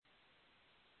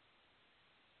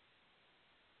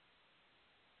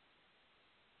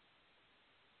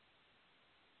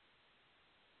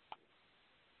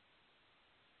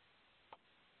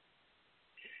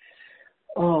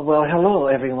Oh, well, hello,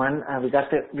 everyone. We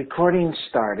got the recording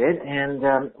started.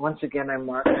 And once again, I'm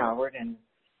Mark Howard, and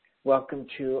welcome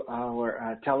to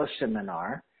our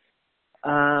teleseminar.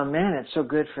 Man, it's so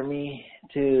good for me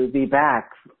to be back.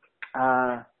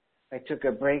 I took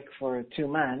a break for 2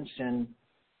 months, and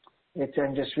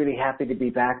I'm just really happy to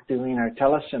be back doing our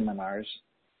teleseminars.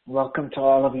 Welcome to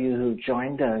all of you who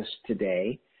joined us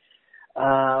today,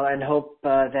 and hope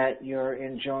that you're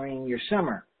enjoying your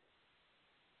summer.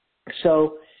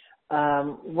 So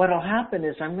what'll happen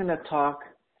is I'm going to talk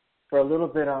for a little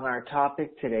bit on our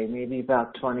topic today, maybe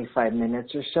about 25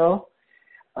 minutes or so.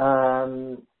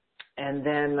 And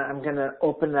then I'm going to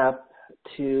open up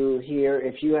to hear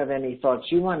if you have any thoughts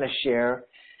you want to share,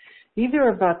 either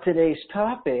about today's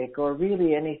topic or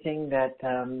really anything that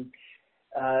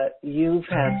you've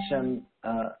had some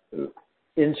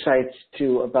insights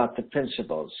to about the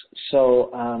principles.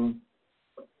 So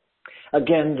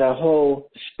again, the whole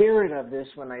spirit of this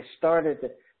when I started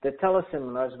the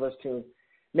teleseminars was to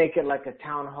make it like a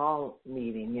town hall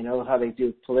meeting, you know, how they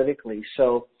do politically.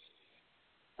 So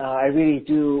I really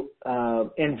do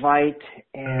invite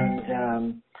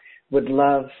and would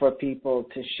love for people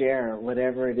to share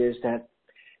whatever it is that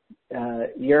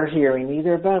you're hearing,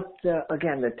 either about,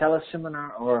 again, the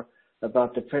teleseminar or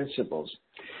about the principles.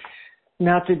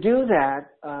 Now, to do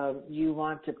that, you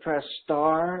want to press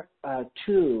star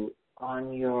 2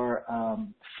 on your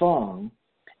phone,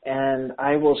 and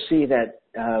I will see that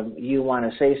you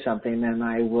want to say something, and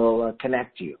I will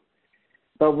connect you.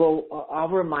 But I'll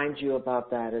remind you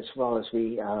about that as well as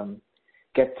we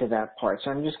get to that part. So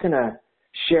I'm just going to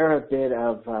share a bit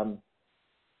of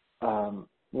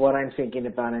what I'm thinking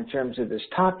about in terms of this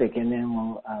topic, and then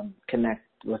we'll connect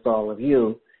with all of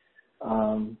you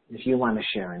if you want to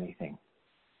share anything.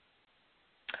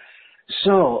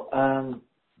 So,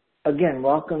 again,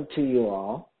 welcome to you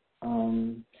all.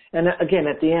 And again,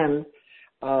 at the end,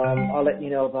 I'll let you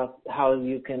know about how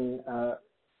you can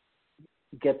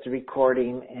get the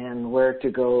recording and where to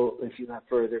go if you have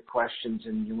further questions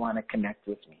and you want to connect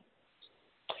with me.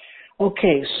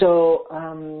 Okay,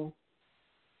 so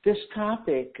this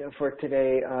topic for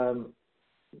today,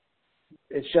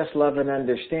 it's just love and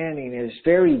understanding, is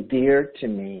very dear to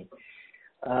me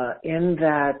in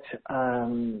that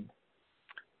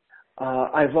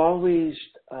I've always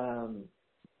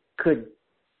could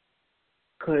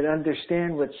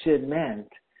understand what Sid meant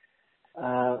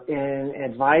in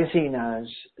advising us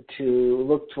to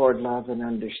look toward love and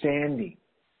understanding.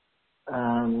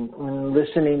 When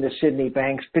listening to Sydney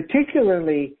Banks,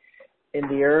 particularly in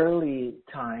the early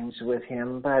times with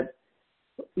him, but,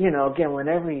 you know, again,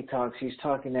 whenever he talks, he's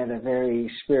talking at a very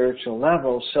spiritual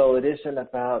level, so it isn't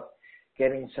about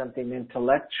getting something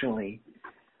intellectually.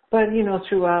 But, you know,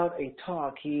 throughout a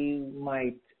talk, he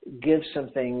might give some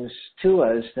things to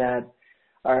us that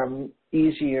are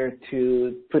easier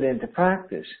to put into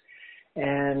practice.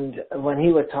 And when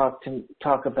he would talk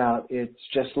about it's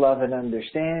just love and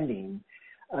understanding,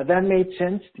 that made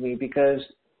sense to me because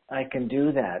I can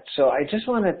do that. So I just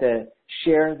wanted to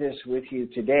share this with you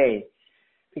today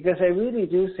because I really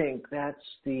do think that's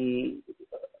the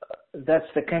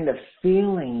kind of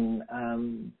feeling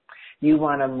you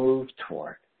want to move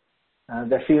toward.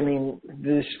 This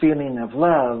feeling of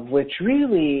love, which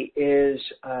really is,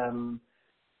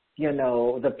 you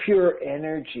know, the pure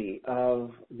energy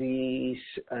of these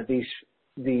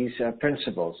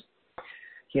principles.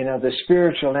 You know, the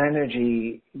spiritual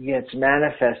energy gets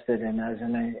manifested in us,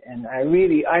 and I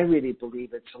really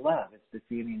believe it's love. It's the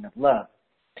feeling of love.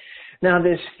 Now,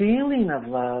 this feeling of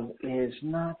love is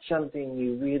not something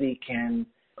you really can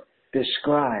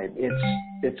describe.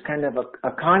 It's kind of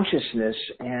a consciousness,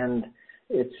 and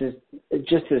it's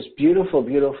just this beautiful,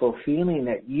 beautiful feeling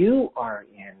that you are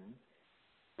in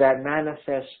that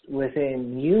manifests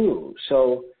within you.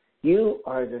 So you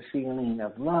are the feeling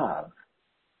of love.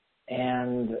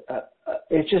 And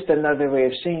it's just another way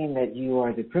of saying that you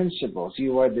are the principles.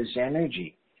 You are this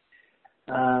energy.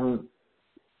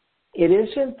 It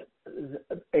isn't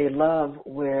a love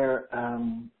where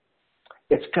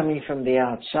it's coming from the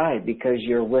outside because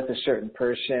you're with a certain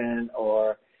person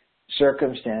or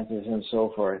circumstances and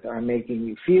so forth are making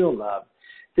you feel love.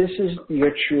 This is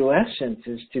your true essence,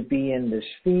 is to be in this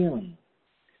feeling.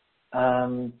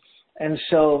 And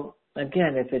so,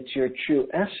 again, if it's your true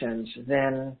essence,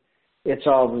 then it's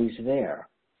always there.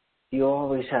 You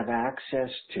always have access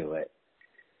to it.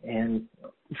 And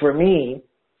for me,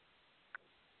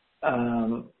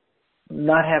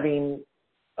 not having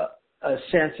a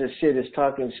sense as Sid is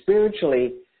talking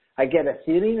spiritually, I get a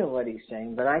feeling of what he's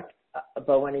saying,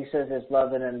 but when he says it's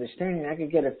love and understanding, I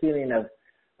could get a feeling of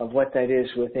of what that is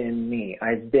within me.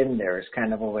 I've been there is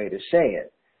kind of a way to say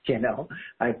it,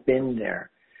 I've been there.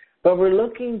 But we're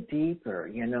looking deeper,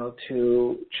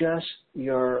 to just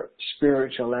your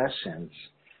spiritual essence,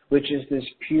 which is this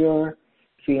pure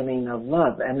feeling of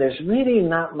love. And there's really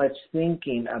not much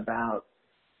thinking about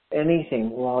anything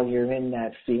while you're in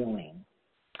that feeling.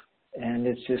 And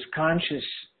it's this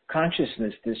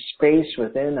consciousness, this space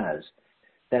within us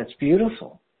that's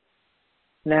beautiful.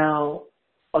 Now,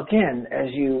 again,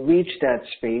 as you reach that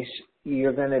space,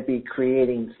 you're going to be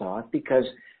creating thought because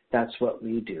that's what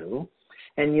we do.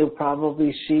 And you'll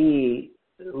probably see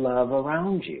love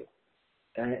around you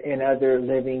in other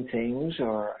living things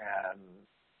or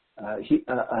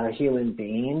a human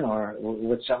being or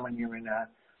with someone you're in a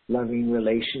loving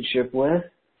relationship with.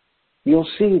 You'll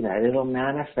see that. It'll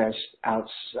manifest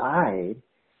outside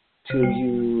to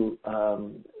you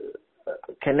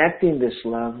connecting this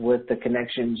love with the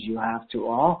connections you have to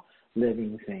all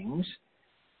living things.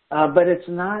 But it's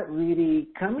not really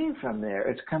coming from there.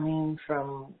 It's coming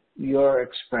from your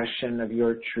expression of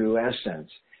your true essence,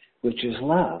 which is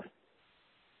love.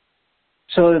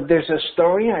 So there's a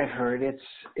story I've heard.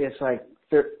 It's like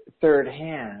third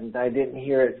hand. I didn't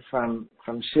hear it from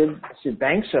Sid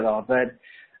Banks at all, but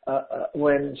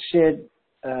when Sid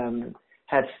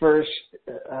had first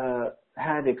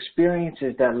had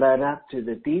experiences that led up to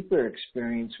the deeper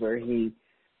experience where he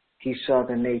saw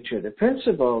the nature of the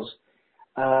principles,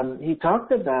 he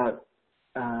talked about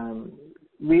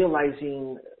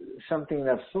realizing something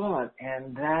of thought,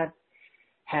 and that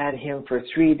had him for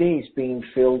 3 days being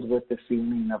filled with the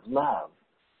feeling of love.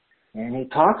 And he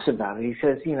talks about it. He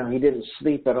says, he didn't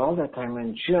sleep at all that time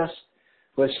and just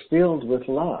was filled with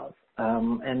love.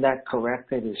 And that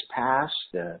corrected his past,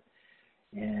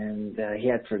 and he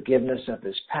had forgiveness of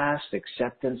his past,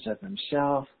 acceptance of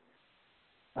himself.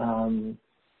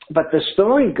 But the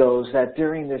story goes that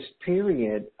during this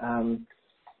period,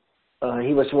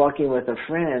 he was walking with a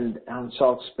friend on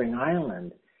Salt Spring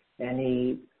Island, and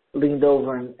he leaned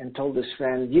over and told his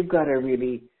friend, "You've got to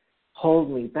really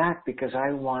hold me back because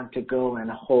I want to go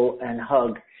and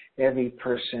hug every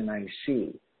person I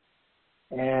see."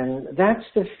 And that's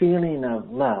the feeling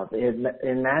of love in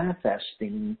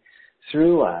manifesting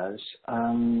through us.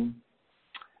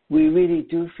 We really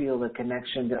do feel the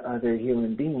connection to other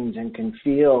human beings and can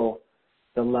feel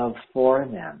the love for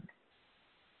them.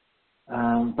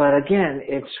 But again,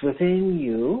 it's within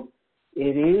you.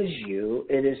 It is you.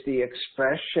 It is the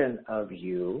expression of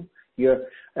you.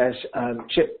 As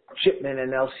Chipman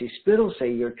and Elsie Spittle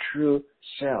say, your true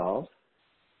self,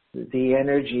 the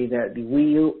energy that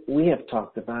we have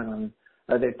talked about on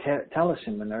other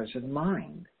teleseminars of the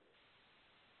mind.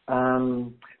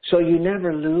 So you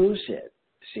never lose it,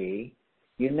 see?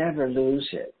 You never lose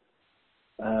it.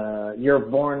 You're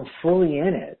born fully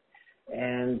in it,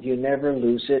 and you never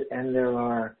lose it, and there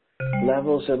are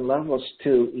levels and levels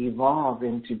to evolve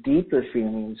into deeper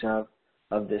feelings of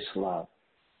this love.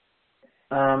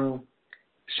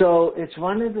 So it's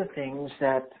one of the things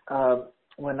that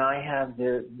when I have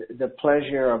the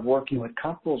pleasure of working with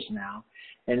couples now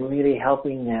and really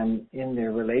helping them in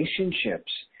their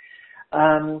relationships,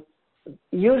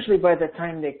 usually by the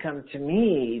time they come to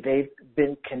me, they've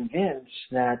been convinced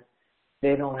that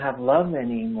they don't have love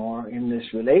anymore in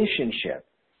this relationship.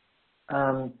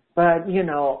 But,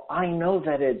 I know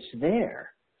that it's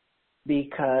there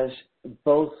because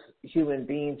both human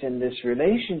beings in this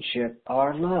relationship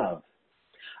are love.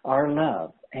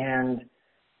 And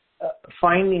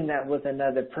finding that with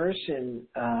another person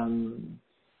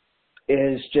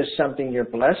is just something you're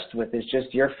blessed with. It's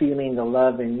just you're feeling the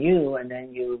love in you, and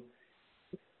then you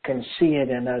can see it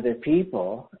in other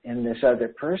people, in this other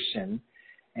person,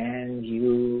 and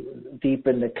you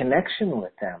deepen the connection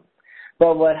with them.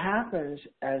 But what happens,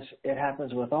 as it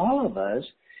happens with all of us,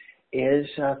 is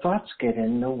thoughts get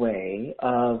in the way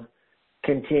of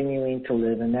continuing to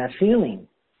live in that feeling.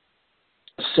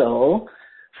 So,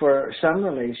 for some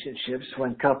relationships,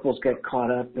 when couples get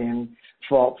caught up in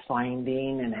fault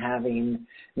finding and having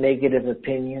negative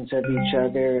opinions of each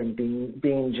other and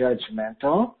being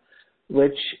judgmental,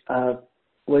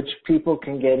 which people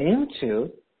can get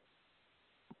into,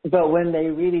 but when they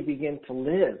really begin to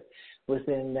live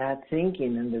within that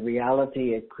thinking and the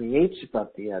reality it creates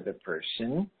about the other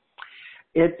person,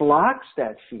 it blocks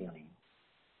that feeling.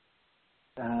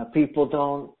 People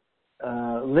don't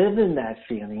live in that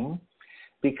feeling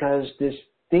because this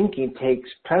thinking takes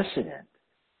precedent.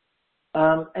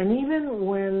 And even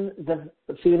when the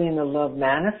feeling of love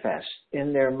manifests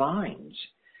in their minds,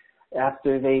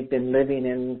 after they've been living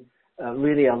in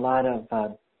really a lot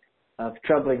of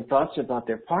troubling thoughts about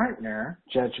their partner,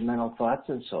 judgmental thoughts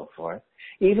and so forth,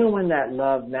 even when that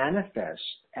love manifests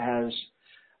as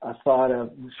a thought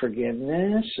of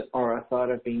forgiveness or a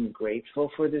thought of being grateful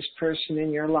for this person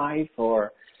in your life,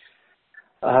 or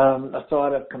a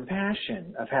thought of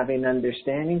compassion, of having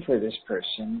understanding for this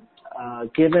person,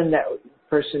 given that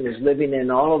person is living in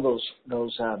all of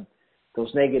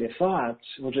those negative thoughts,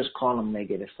 we'll just call them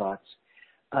negative thoughts,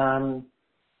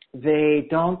 they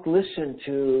don't listen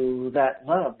to that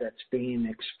love that's being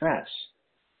expressed.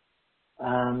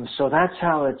 So that's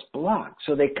how it's blocked.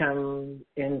 So they come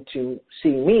in to see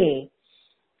me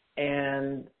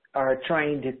and are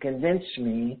trying to convince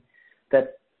me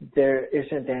that there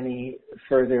isn't any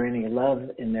love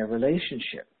in their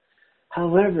relationship.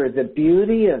 However, the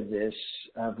beauty of this,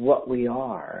 of what we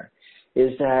are,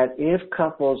 is that if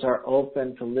couples are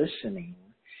open to listening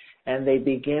and they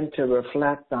begin to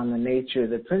reflect on the nature of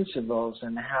the principles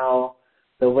and how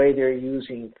the way they're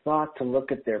using thought to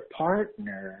look at their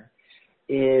partner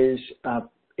is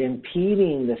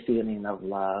impeding the feeling of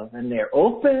love, and they're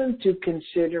open to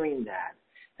considering that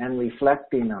and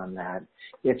reflecting on that,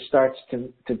 it starts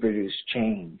to produce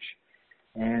change.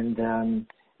 And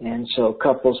so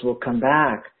couples will come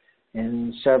back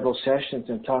in several sessions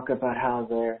and talk about how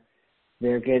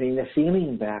they're getting the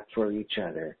feeling back for each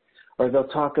other. Or they'll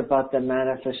talk about the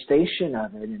manifestation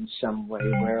of it in some way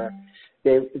where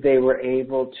they were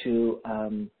able to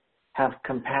have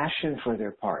compassion for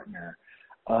their partner,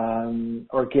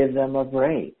 or give them a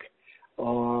break,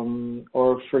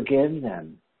 or forgive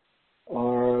them,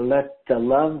 or let the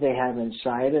love they have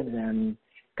inside of them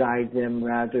guide them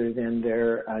rather than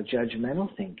their judgmental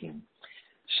thinking.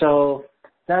 So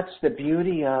that's the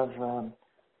beauty of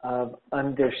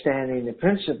understanding the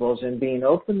principles and being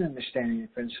open to understanding the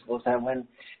principles, that when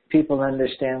people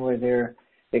understand where their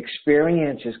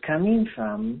experience is coming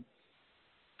from,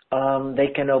 they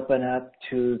can open up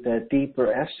to the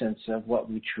deeper essence of what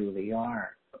we truly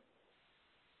are.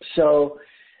 So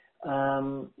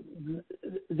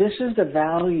this is the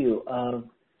value of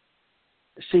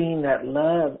seeing that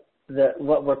love, that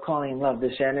what we're calling love,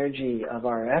 this energy of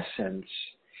our essence,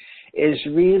 is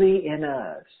really in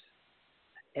us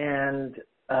and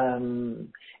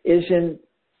isn't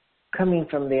coming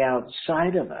from the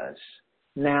outside of us.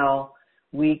 Now,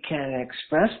 we can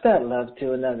express that love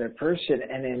to another person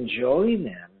and enjoy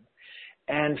them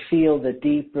and feel the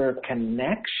deeper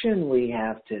connection we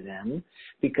have to them,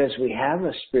 because we have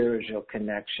a spiritual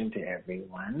connection to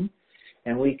everyone,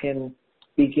 and we can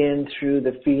begin through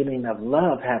the feeling of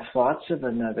love, have thoughts of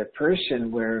another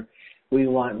person where we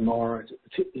want more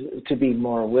to be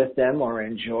more with them or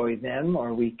enjoy them,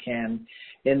 or we can,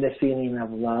 in the feeling of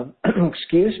love,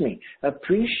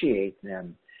 appreciate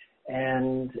them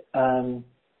and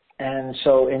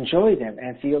so enjoy them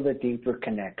and feel the deeper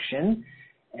connection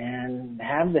and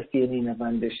have the feeling of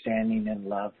understanding and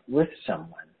love with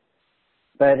someone.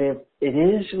 But it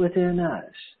is within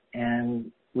us,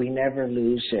 and we never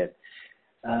lose it.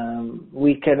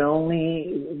 We can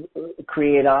only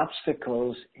create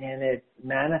obstacles in it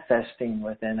manifesting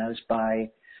within us by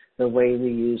the way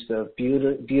we use the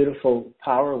beautiful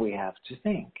power we have to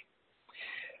think.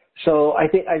 So I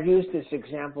think I've used this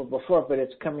example before, but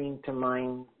it's coming to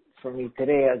mind for me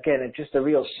today. Again, it's just a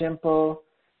real simple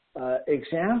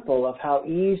example of how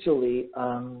easily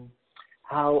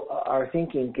how our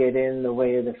thinking get in the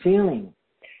way of the feeling.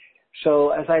 So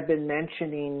as I've been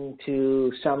mentioning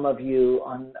to some of you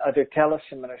on other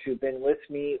teleseminars who've been with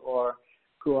me or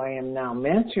who I am now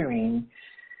mentoring,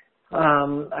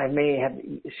 I may have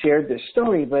shared this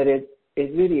story, but it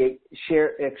really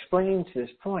explains this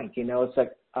point. You know, it's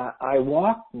like I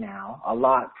walk now a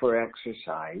lot for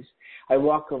exercise. I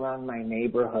walk around my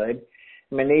neighborhood.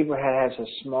 My neighborhood has a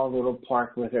small little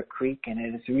park with a creek in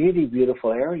it. It's a really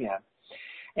beautiful area.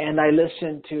 And I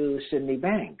listen to Sydney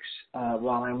Banks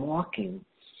while I'm walking.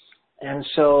 And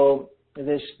so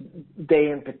this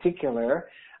day in particular,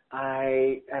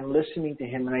 I am listening to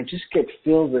him, and I just get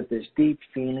filled with this deep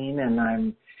feeling, and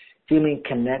I'm feeling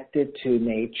connected to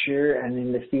nature and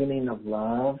in the feeling of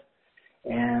love,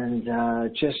 and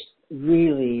just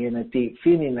really in a deep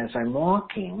feeling as I'm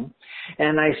walking.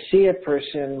 And I see a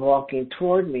person walking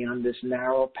toward me on this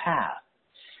narrow path,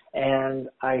 and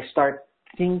I start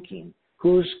thinking,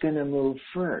 who's going to move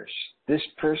first, this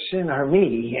person or me,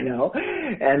 you know?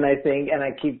 And I think, and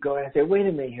I keep going, I say, wait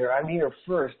a minute here, I'm here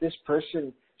first. This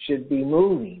person should be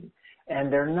moving,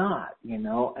 and they're not, you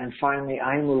know? And finally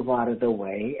I move out of the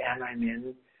way, and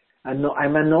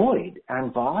I'm annoyed, I'm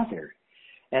bothered.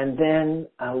 And then,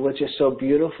 which is so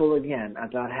beautiful again,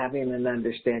 about having an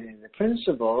understanding of the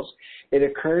principles, it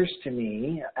occurs to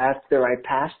me after I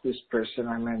pass this person,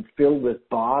 I'm filled with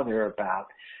bother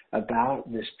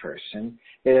about this person.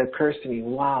 It occurs to me,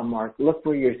 wow, Mark, look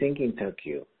where your thinking took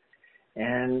you.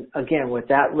 And again, with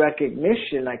that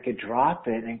recognition, I could drop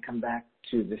it and come back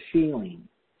to the feeling.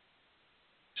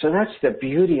 So that's the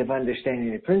beauty of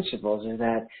understanding the principles, is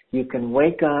that you can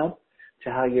wake up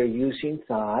to how you're using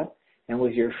thought, and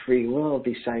with your free will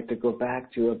decide to go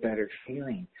back to a better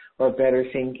feeling or better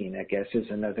thinking, I guess is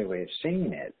another way of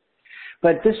saying it.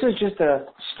 But this is just a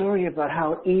story about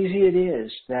how easy it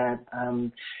is that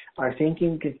our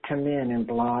thinking could come in and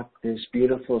block this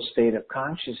beautiful state of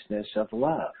consciousness of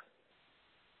love.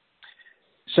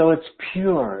 So it's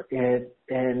pure,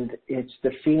 and it's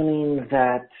the feeling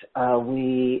that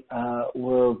we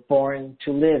were born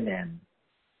to live in.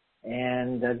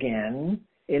 And again,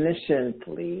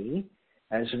 innocently,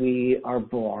 as we are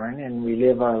born and we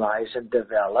live our lives and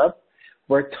develop,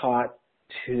 we're taught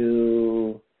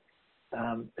to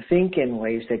think in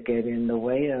ways that get in the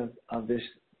way of this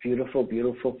beautiful,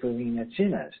 beautiful feeling that's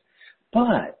in us.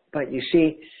 But you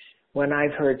see, when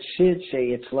I've heard Sid say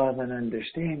it's love and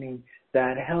understanding,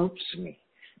 that helps me.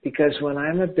 Because when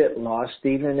I'm a bit lost,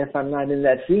 even if I'm not in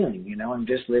that feeling, I'm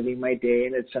just living my day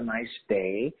and it's a nice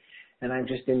day and I'm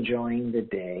just enjoying the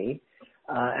day,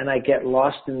 and I get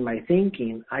lost in my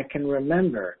thinking, I can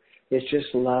remember it's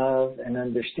just love and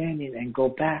understanding and go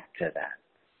back to that.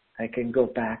 I can go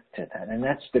back to that. And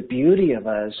that's the beauty of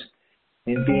us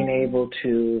in being able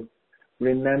to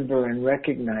remember and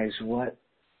recognize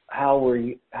how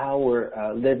we're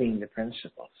living the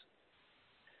principles.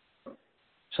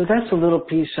 So that's a little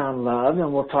piece on love,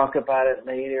 and we'll talk about it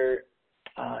later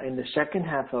in the second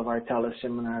half of our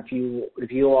teleseminar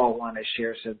if you all want to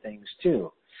share some things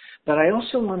too. But I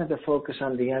also wanted to focus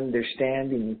on the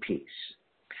understanding piece.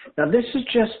 Now this is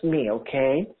just me,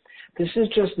 okay? This is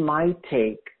just my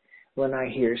take when I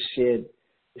hear Sid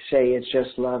say it's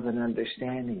just love and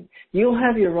understanding. You'll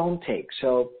have your own take,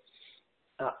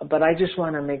 but I just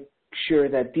want to make sure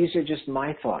that these are just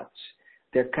my thoughts.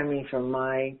 They're coming from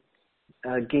my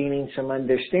gaining some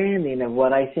understanding of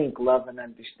what I think love and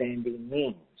understanding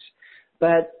means.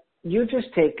 But you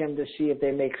just take them to see if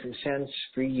they make some sense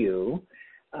for you,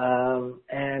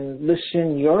 and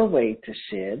listen your way to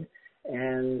Sid,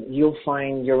 and you'll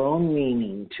find your own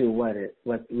meaning to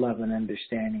what love and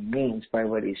understanding means by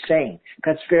what he's saying.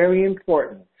 That's very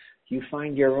important. You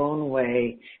find your own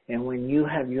way, and when you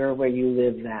have your way, you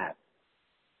live that.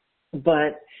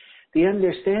 But the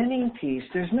understanding piece,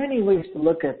 there's many ways to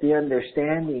look at the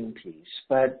understanding piece,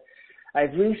 but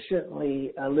I've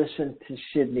recently listened to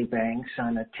Sydney Banks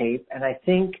on a tape, and I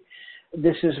think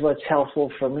this is what's helpful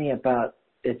for me about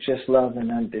it's just love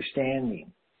and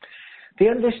understanding. The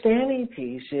understanding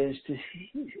piece is to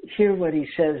hear what he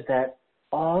says, that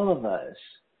all of us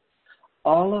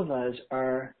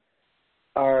are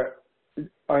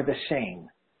the same.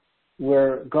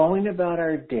 We're going about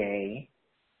our day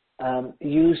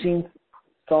using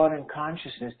thought and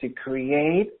consciousness to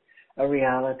create a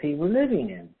reality we're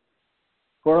living in.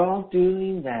 We're all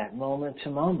doing that moment to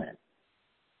moment.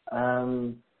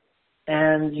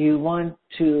 And you want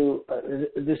to,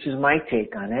 this is my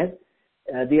take on it,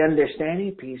 the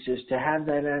understanding piece is to have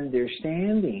that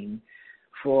understanding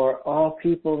for all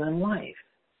people in life.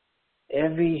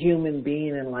 Every human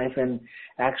being in life, and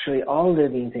actually all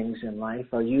living things in life,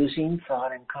 are using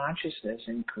thought and consciousness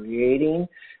and creating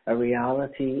a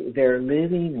reality they're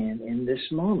living in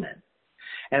this moment.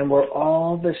 And we're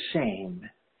all the same,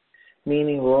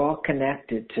 meaning we're all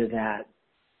connected to that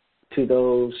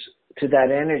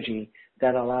energy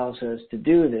that allows us to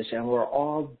do this, and we're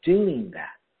all doing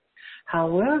that.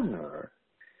 However,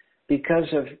 because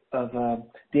of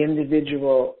the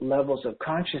individual levels of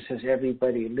consciousness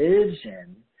everybody lives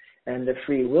in and the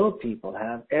free will people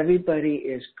have, everybody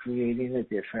is creating a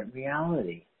different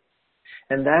reality.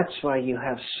 And that's why you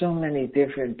have so many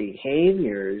different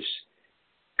behaviors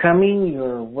coming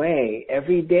your way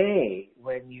every day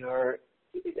when you're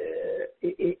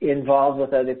involved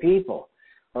with other people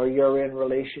or you're in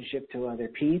relationship to other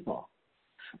people.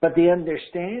 But the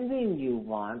understanding you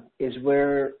want is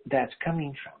where that's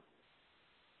coming from.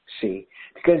 See,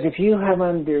 because if you have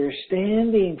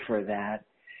understanding for that,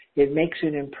 it makes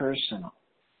it impersonal.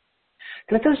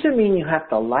 That doesn't mean you have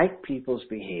to like people's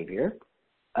behavior.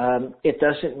 It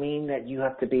doesn't mean that you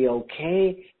have to be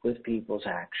okay with people's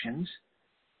actions.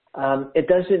 It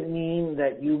doesn't mean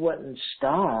that you wouldn't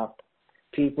stop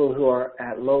people who are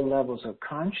at low levels of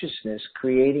consciousness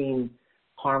creating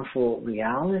harmful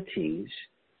realities.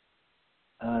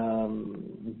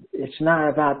 It's not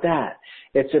about that.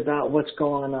 It's about what's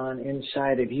going on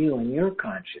inside of you and your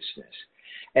consciousness.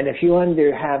 And if you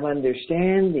have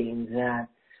understanding that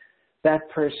that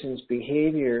person's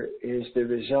behavior is the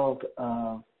result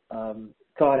of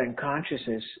thought and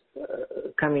consciousness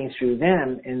coming through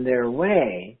them in their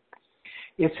way,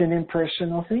 it's an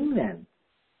impersonal thing then.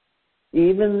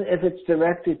 Even if it's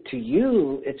directed to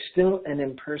you, it's still an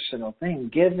impersonal thing,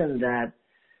 given that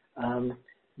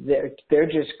they're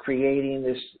just creating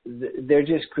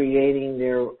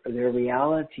their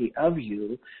reality of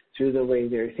you through the way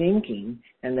they're thinking,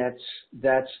 and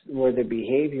that's where the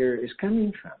behavior is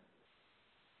coming from.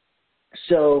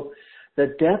 So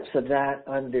the depth of that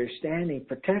understanding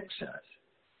protects us.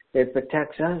 It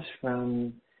protects us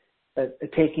from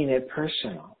taking it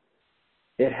personal.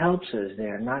 It helps us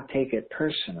there, not take it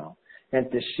personal, and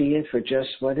to see it for just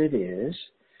what it is,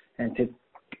 and to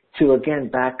again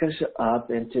back us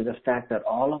up into the fact that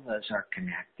all of us are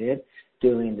connected,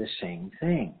 doing the same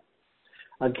thing.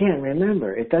 Again,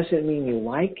 remember, it doesn't mean you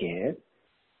like it.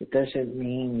 It doesn't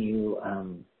mean you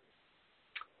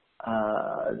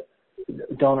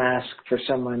don't ask for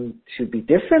someone to be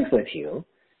different with you,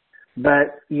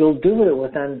 but you'll do it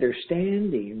with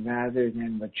understanding rather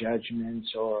than with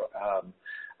judgments or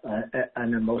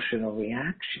an emotional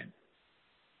reaction.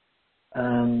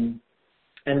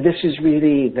 And this is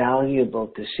really valuable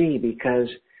to see because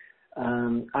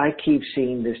I keep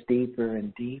seeing this deeper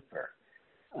and deeper.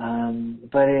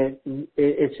 But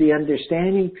it's the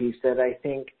understanding piece that I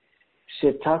think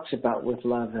Sid talks about with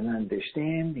love and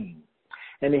understanding.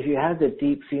 And if you have the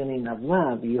deep feeling of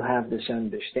love, you have this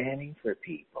understanding for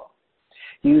people.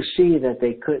 You see that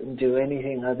they couldn't do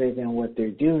anything other than what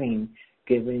they're doing,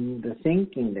 given the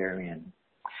thinking they're in.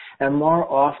 And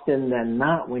more often than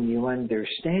not, when you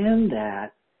understand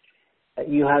that,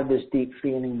 you have this deep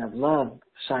feeling of love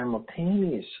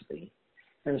simultaneously.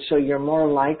 And so you're more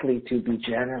likely to be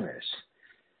generous.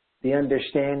 The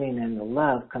understanding and the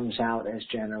love comes out as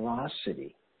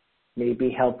generosity. Maybe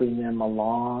helping them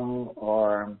along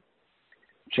or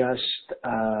just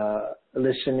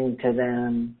listening to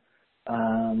them.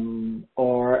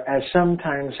 Or as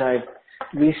sometimes I've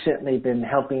recently been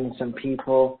helping some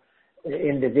people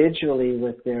individually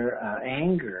with their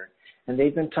anger. And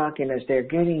they've been talking as they're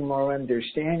getting more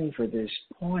understanding for this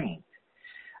point.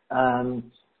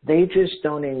 They just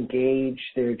don't engage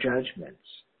their judgments.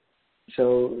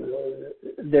 So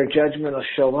their judgment will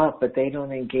show up, but they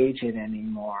don't engage it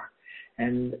anymore.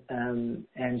 And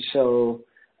so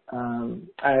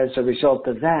as a result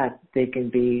of that, they can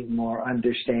be more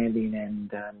understanding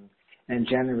and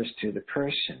generous to the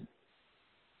person.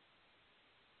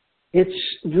 It's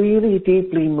really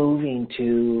deeply moving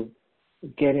to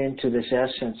get into this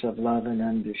essence of love and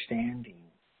understanding.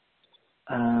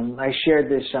 I shared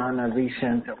this on a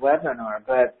recent webinar,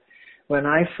 but when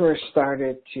I first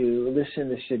started to listen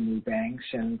to Sydney Banks,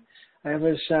 and I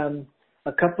was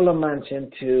a couple of months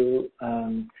into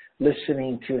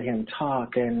listening to him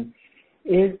talk, and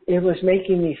it was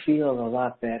making me feel a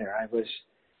lot better. I was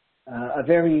a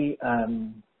very,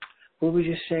 what would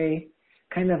you say,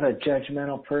 kind of a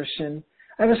judgmental person.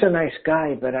 I was a nice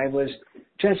guy, but I was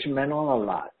judgmental a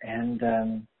lot, and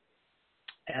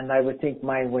I would think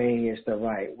my way is the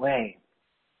right way.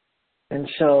 And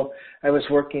so I was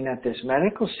working at this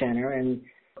medical center, and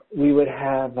we would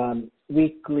have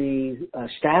weekly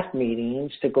staff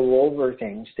meetings to go over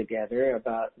things together,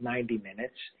 about 90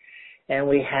 minutes. And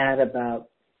we had about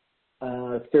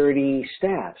 30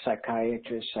 staff,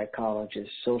 psychiatrists,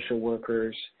 psychologists, social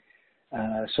workers,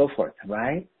 so forth,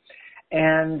 right?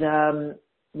 And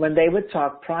when they would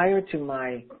talk, prior to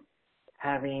my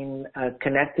having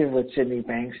connected with Sydney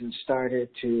Banks and started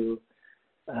to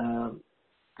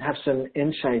have some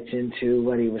insights into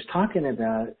what he was talking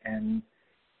about and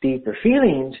deeper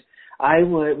feelings, I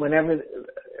would, whenever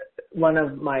one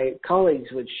of my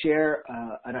colleagues would share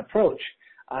an approach,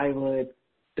 I would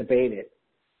debate it.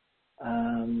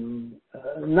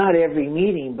 Not every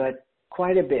meeting, but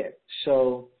quite a bit.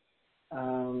 So,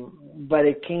 but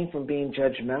it came from being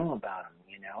judgmental about him,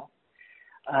 you know.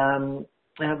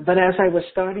 But as I was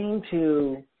starting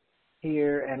to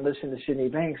hear and listen to Sydney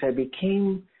Banks, I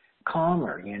became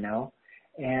calmer, you know.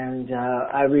 And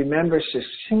I remember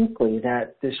succinctly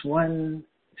that this one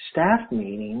staff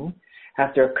meeting,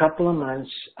 after a couple of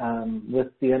months with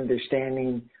the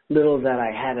understanding little that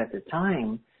I had at the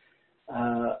time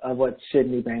of what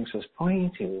Sydney Banks was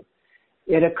pointing to,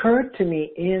 it occurred to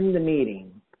me in the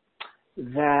meeting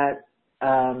that,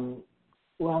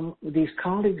 well, these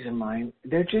colleagues of mine,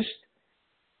 they're just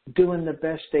doing the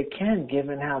best they can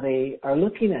given how they are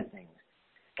looking at things,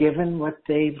 given what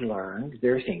they've learned,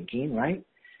 their thinking, right?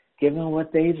 given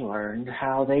what they've learned,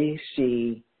 how they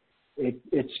see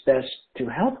it's best to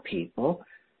help people,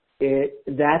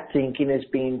 that thinking is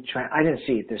being I didn't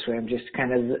see it this way. I'm just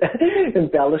kind of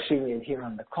embellishing it here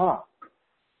on the call.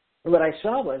 What I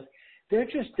saw was they're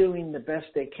just doing the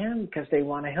best they can because they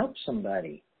want to help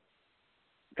somebody.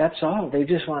 That's all. They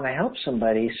just want to help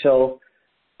somebody. So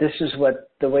this is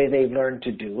the way they've learned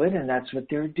to do it, and that's what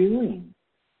they're doing.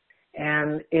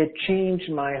 And it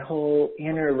changed my whole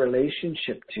inner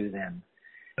relationship to them.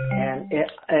 And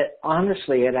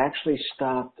honestly, it actually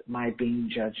stopped my being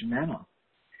judgmental.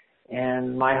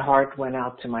 And my heart went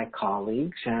out to my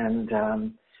colleagues, and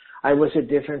I was a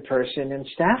different person in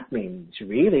staff meetings.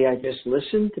 Really, I just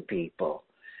listened to people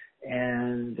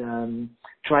and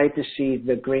tried to see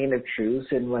the grain of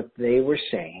truth in what they were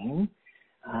saying,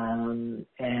 and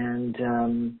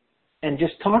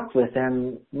just talked with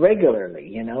them regularly,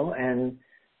 you know, and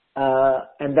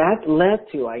that led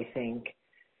to, I think,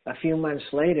 a few months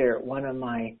later, one of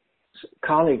my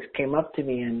colleagues came up to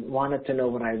me and wanted to know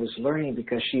what I was learning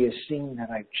because she has seen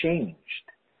that I've changed.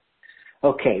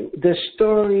 Okay, the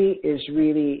story is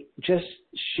really just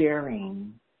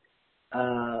sharing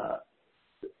the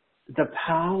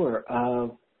power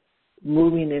of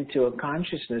moving into a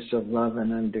consciousness of love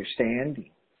and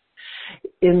understanding.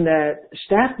 In that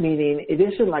staff meeting, it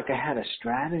isn't like I had a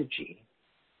strategy.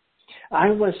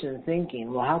 I wasn't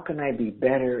thinking, well, how can I be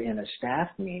better in a staff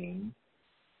meeting?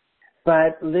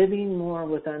 But living more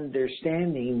with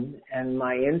understanding and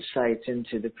my insights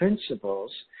into the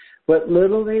principles, what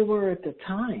little they were at the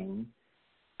time,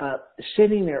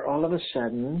 sitting there, all of a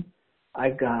sudden, I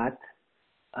got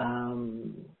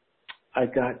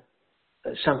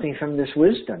something from this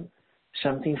wisdom,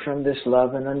 something from this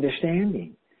love and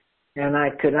understanding. And I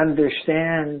could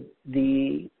understand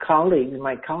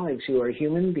my colleagues who are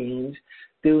human beings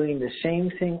doing the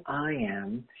same thing I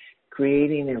am,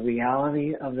 creating a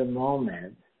reality of the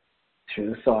moment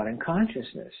through thought and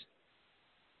consciousness.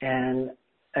 And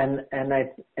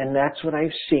that's what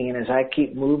I've seen as I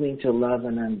keep moving to love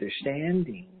and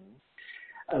understanding.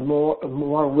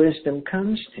 More wisdom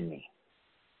comes to me.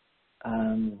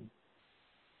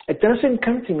 It doesn't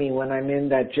come to me when I'm in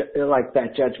that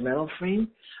judgmental frame.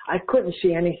 I couldn't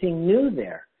see anything new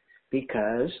there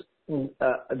because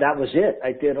that was it.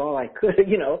 I did all I could,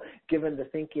 you know, given the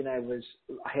thinking I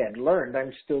had learned.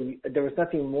 There was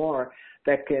nothing more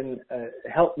that can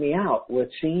help me out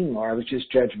with seeing more. I was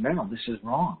just judgmental. This is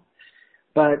wrong.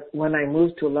 But when I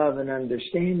moved to love and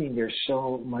understanding, there's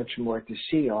so much more to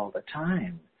see all the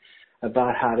time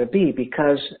about how to be,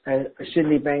 because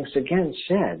Sydney Banks again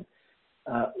said,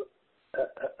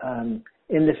 in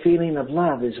the feeling of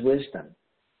love is wisdom.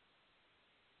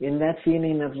 In that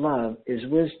feeling of love is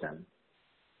wisdom.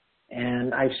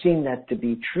 And I've seen that to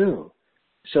be true.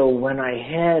 So when I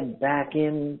head back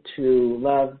into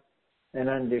love and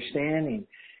understanding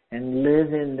and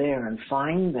live in there and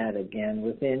find that again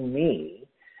within me,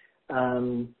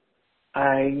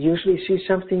 I usually see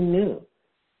something new.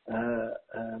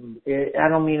 I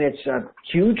don't mean it's a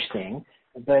huge thing,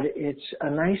 but it's a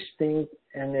nice thing,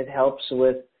 and it helps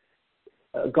with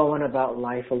going about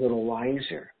life a little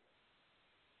wiser.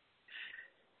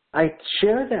 I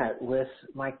share that with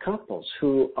my couples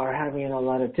who are having a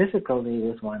lot of difficulty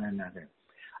with one another.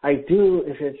 I do,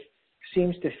 if it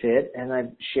seems to fit, and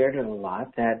I've shared it a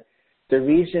lot, that the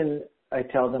reason I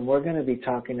tell them we're going to be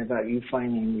talking about you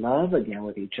finding love again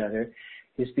with each other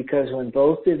is because when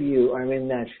both of you are in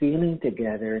that feeling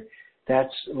together,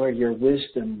 that's where your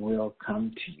wisdom will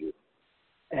come to you.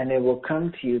 And it will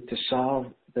come to you to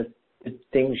solve the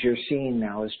things you're seeing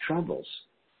now as troubles.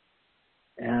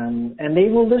 And they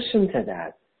will listen to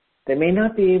that. They may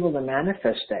not be able to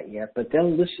manifest that yet, but they'll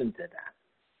listen to that.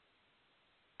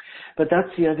 But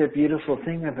that's the other beautiful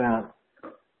thing about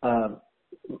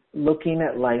looking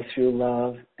at life through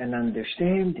love and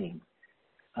understanding,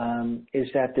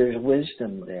 is that there's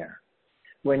wisdom there.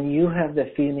 When you have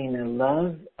the feeling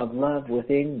of love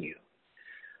within you,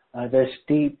 this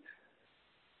deep,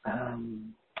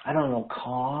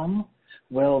 calm,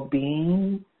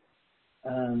 well-being,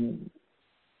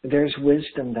 there's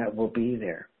wisdom that will be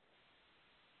there.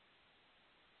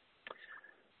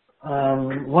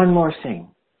 One more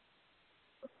thing.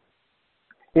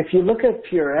 If you look at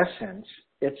pure essence,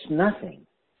 it's nothing.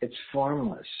 It's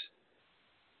formless.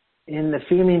 In the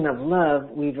feeling of love,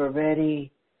 we've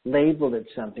already labeled it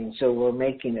something, so we're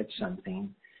making it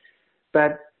something.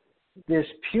 But this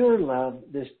pure love,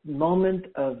 this moment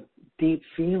of deep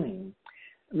feeling,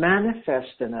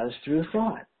 manifests in us through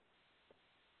thought.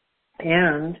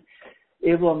 And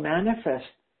it will manifest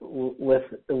through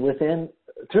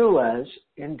us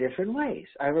in different ways.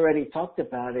 I've already talked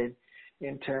about it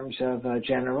in terms of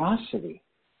generosity.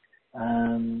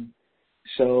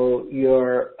 So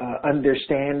you're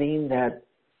understanding that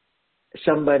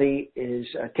somebody is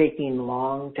taking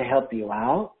long to help you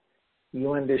out.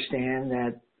 You understand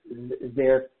that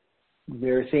their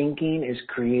thinking is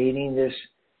creating this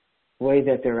way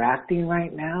that they're acting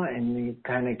right now, and you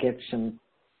kind of get some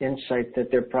insight that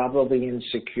they're probably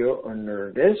insecure or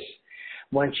nervous.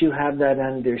 Once you have that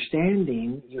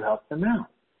understanding, you help them out.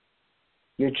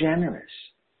 You're generous.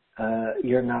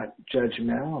 You're not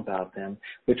judgmental about them,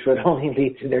 which would only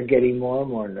lead to their getting more and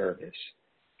more nervous.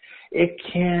 It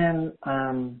can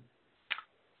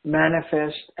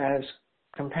manifest as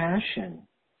compassion,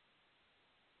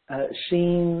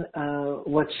 seeing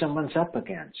what someone's up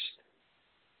against.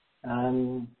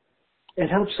 It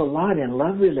helps a lot in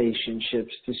love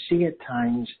relationships to see at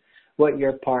times what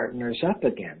your partner's up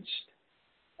against.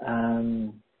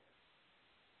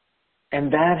 And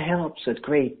that helps a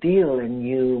great deal in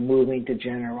you moving to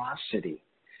generosity.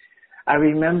 I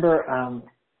remember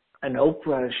an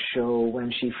Oprah show when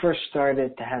she first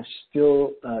started to have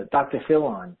Dr. Phil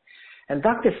on. And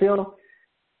Dr. Phil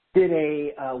did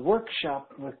a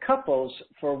workshop with couples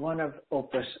for one of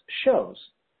Oprah's shows.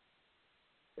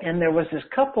 And there was this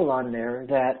couple on there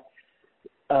that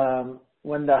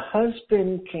when the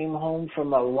husband came home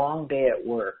from a long day at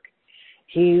work,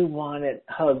 he wanted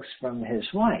hugs from his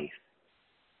wife.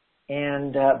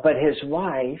 And but his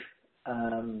wife,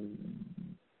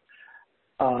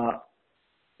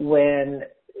 when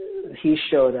he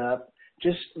showed up,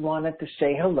 just wanted to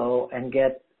say hello and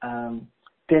get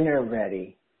dinner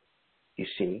ready, you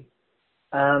see.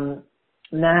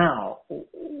 Now,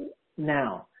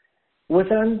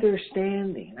 with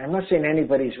understanding, I'm not saying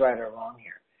anybody's right or wrong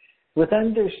here, with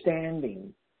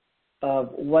understanding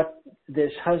of what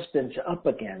this husband's up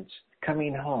against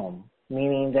coming home,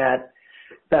 meaning that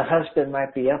the husband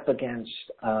might be up against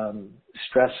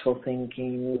stressful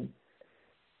thinking,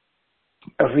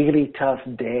 a really tough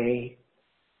day,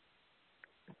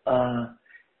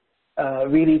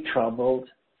 really troubled.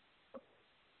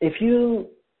 If you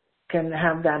can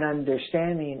have that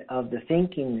understanding of the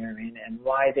thinking they're in and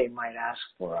why they might ask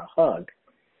for a hug,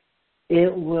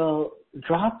 it will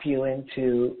drop you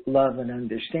into love and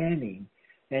understanding,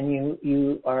 and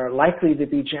you are likely to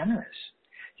be generous.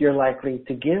 You're likely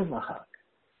to give a hug.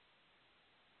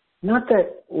 Not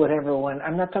that whatever one,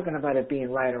 I'm not talking about it being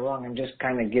right or wrong, I'm just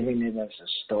kind of giving it as a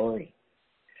story.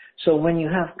 So when you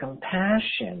have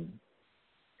compassion,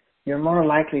 you're more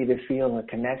likely to feel a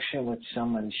connection with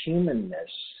someone's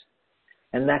humanness.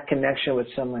 And that connection with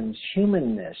someone's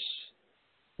humanness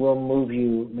will move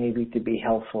you maybe to be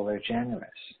helpful or generous.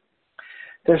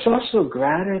 There's also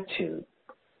gratitude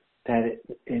that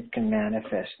it can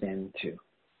manifest into,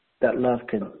 that love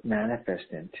can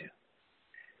manifest into.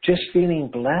 Just feeling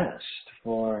blessed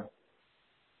for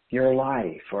your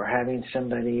life, or having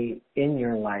somebody in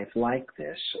your life like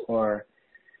this, or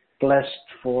blessed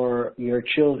for your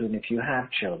children if you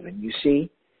have children. You see?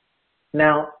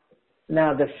 Now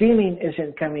the feeling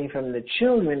isn't coming from the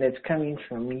children, it's coming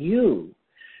from you.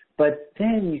 But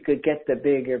then you could get the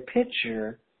bigger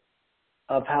picture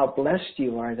of how blessed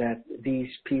you are that these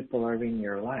people are in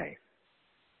your life.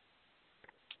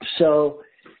 So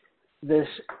this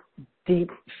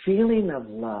deep feeling of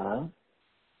love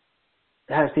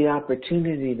has the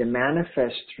opportunity to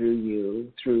manifest through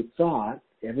you, through thought.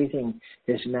 Everything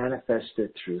is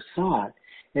manifested through thought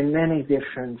in many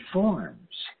different forms.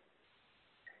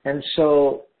 And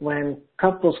so when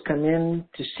couples come in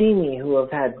to see me who have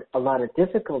had a lot of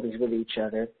difficulties with each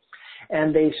other,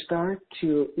 and they start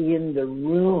to, in the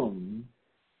room,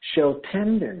 show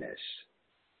tenderness.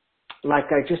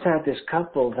 Like I just had this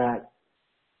couple that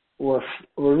were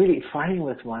really fighting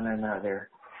with one another,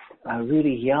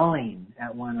 really yelling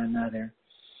at one another.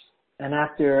 And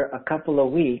after a couple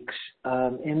of weeks,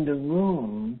 in the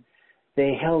room,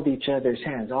 they held each other's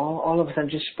hands. All of a sudden,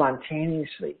 just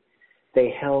spontaneously, they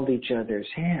held each other's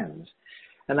hands.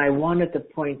 And I wanted to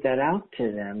point that out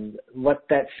to them, what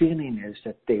that feeling is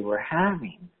that they were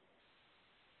having.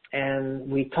 And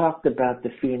we talked about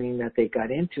the feeling that they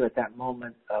got into at that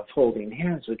moment of holding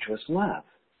hands, which was love.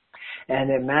 And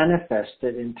it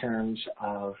manifested in terms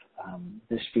of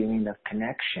this feeling of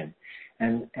connection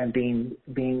and being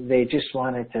they just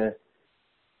wanted to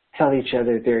tell each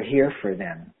other they're here for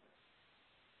them.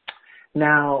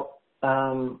 Now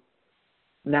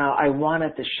I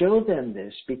wanted to show them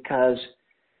this because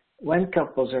when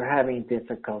couples are having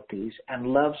difficulties and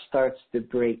love starts to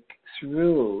break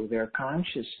through their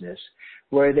consciousness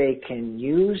where they can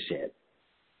use it,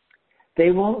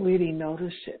 they won't really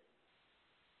notice it.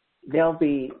 They'll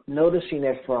be noticing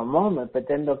it for a moment, but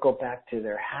then they'll go back to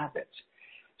their habits.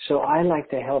 So I like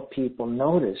to help people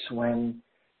notice when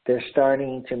they're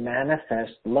starting to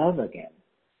manifest love again.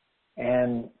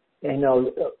 And,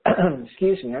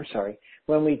 excuse me, I'm sorry.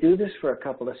 When we do this for a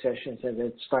couple of sessions and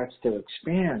it starts to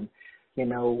expand,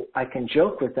 I can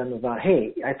joke with them about,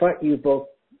 hey, I thought you both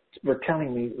were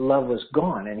telling me love was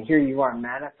gone, and here you are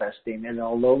manifesting it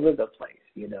all over the place,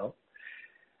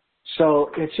 So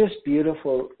it's just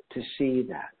beautiful to see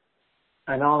that.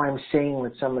 And all I'm saying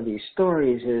with some of these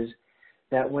stories is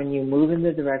that when you move in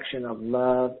the direction of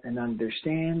love and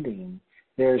understanding,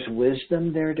 there's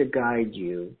wisdom there to guide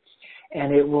you,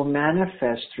 and it will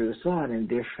manifest through thought in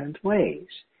different ways.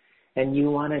 And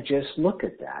you want to just look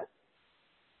at that.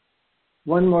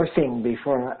 One more thing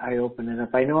before I open it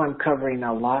up. I know I'm covering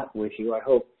a lot with you. I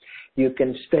hope you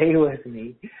can stay with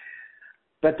me.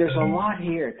 But there's a lot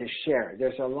here to share.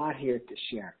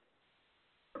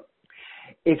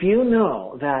 If you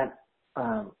know that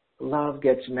love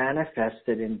gets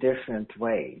manifested in different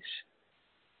ways,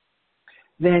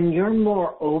 then you're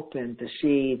more open to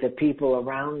see the people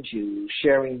around you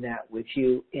sharing that with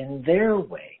you in their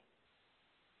way.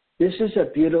 This is a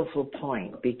beautiful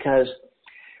point, because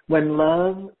when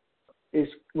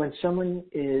someone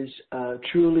is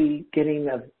truly getting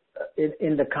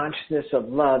in the consciousness of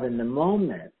love in the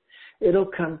moment, it'll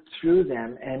come through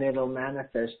them and it'll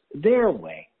manifest their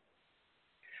way.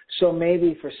 So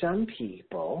maybe for some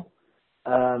people,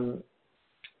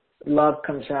 love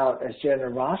comes out as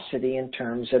generosity in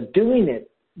terms of doing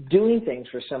things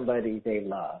for somebody they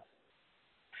love,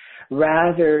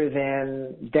 rather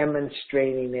than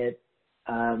demonstrating it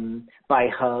by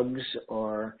hugs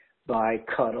or by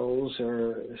cuddles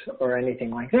or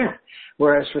anything like that.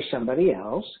 Whereas for somebody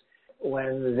else,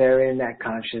 when they're in that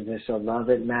consciousness of love,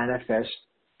 it manifests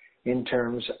in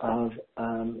terms of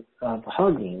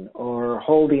hugging or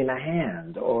holding a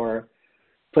hand or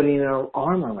putting an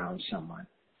arm around someone.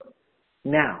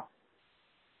 Now,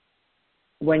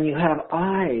 when you have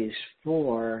eyes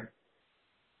for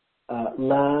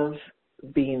love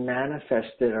being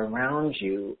manifested around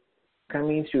you,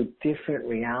 coming through different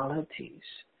realities,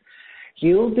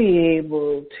 you'll be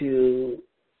able to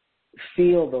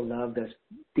feel the love that's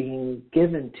being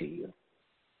given to you,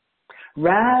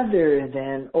 rather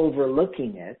than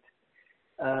overlooking it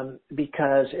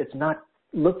because it's not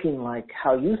looking like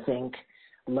how you think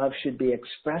love should be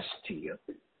expressed to you.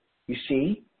 You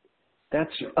see?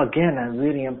 That's, again, a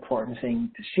really important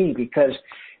thing to see, because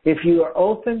if you are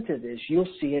open to this,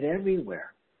 you'll see it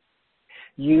everywhere.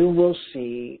 You will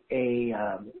see a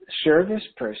service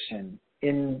person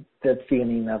in the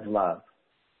feeling of love.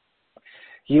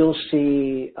 You'll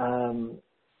see,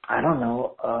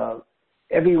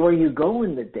 everywhere you go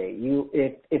in the day,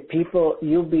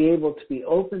 you'll be able to be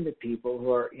open to people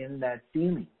who are in that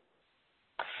feeling.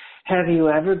 Have you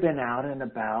ever been out and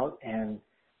about and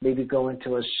maybe go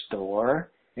into a store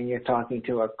and you're talking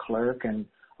to a clerk and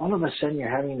all of a sudden you're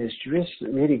having this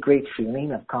really great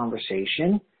feeling of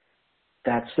conversation?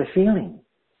 That's the feeling.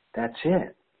 That's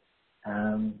it.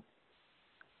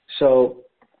 So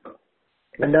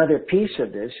another piece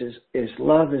of this is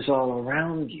love is all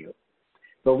around you.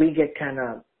 But we get kind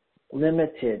of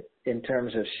limited in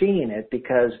terms of seeing it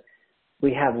because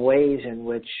we have ways in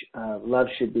which love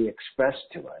should be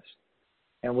expressed to us.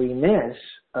 And we miss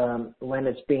when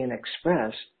it's being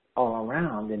expressed all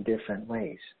around in different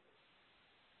ways.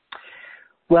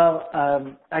 Well,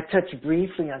 I touched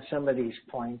briefly on some of these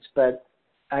points, but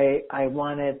I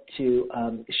wanted to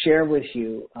share with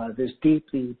you this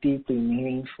deeply, deeply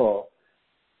meaningful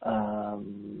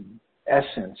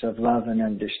essence of love and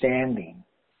understanding.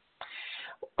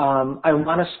 I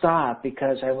want to stop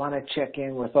because I want to check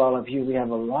in with all of you. We have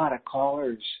a lot of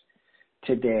callers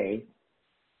today,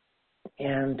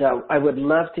 and I would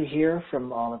love to hear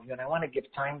from all of you, and I want to give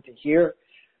time to hear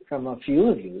from a few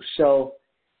of you. So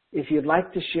if you'd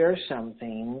like to share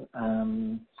something,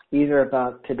 either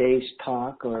about today's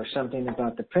talk or something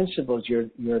about the principles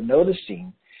you're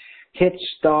noticing, hit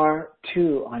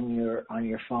 *2 on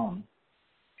your phone,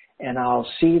 and I'll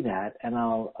see that, and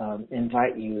I'll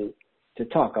invite you to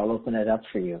talk. I'll open it up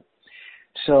for you.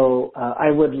 So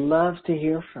I would love to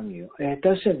hear from you. It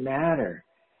doesn't matter.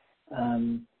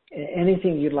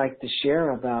 Anything you'd like to share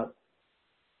about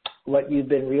what you've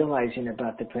been realizing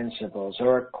about the principles,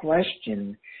 or a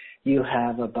question you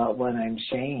have about what I'm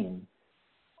saying.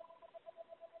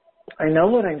 I know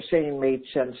what I'm saying made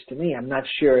sense to me. I'm not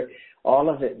sure all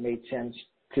of it made sense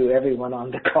to everyone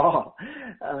on the call.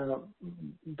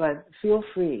 But feel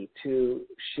free to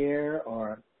share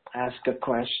or ask a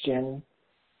question.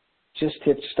 Just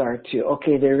hit *2.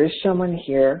 Okay, there is someone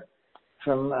here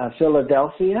from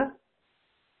Philadelphia.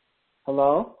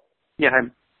 Hello? Yeah, hi.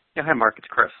 Yeah, hi, Mark. It's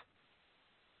Chris.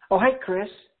 Oh, hi, Chris.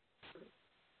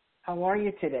 How are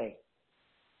you today?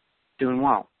 Doing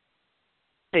well.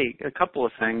 Hey, a couple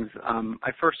of things.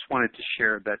 I first wanted to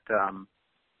share that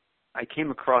I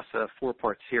came across a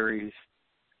 4-part series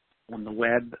on the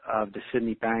web of the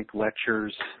Sydney Bank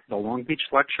lectures, the Long Beach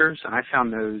lectures, and I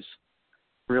found those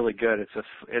really good.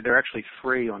 They're actually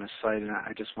free on a site, and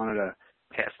I just wanted to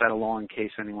pass that along in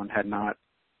case anyone had not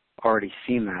already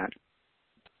seen that.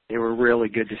 They were really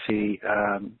good to see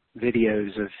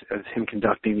videos of him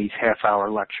conducting these half-hour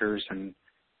lectures, and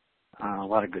a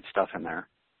lot of good stuff in there.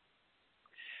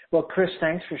 Well, Chris,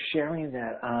 thanks for sharing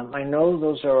that. I know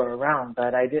those are around,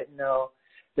 but I didn't know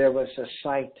there was a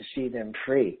site to see them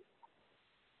free.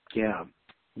 Yeah.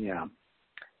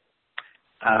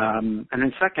 And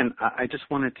then second, I just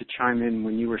wanted to chime in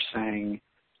when you were saying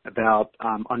about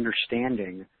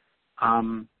understanding.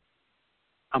 I'm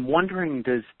wondering,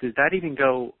 does that even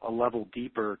go a level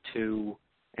deeper to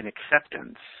an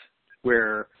acceptance,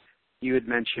 where you had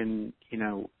mentioned,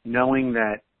 knowing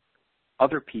that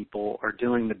other people are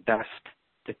doing the best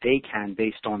that they can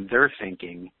based on their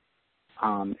thinking,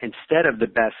 instead of the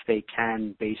best they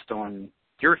can based on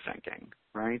your thinking,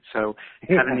 right? So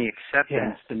having the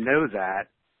acceptance to know that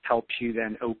helps you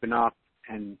then open up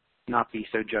and not be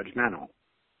so judgmental.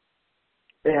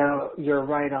 Yeah, you're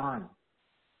right on.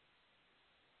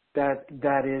 That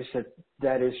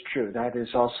is true. That is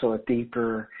also a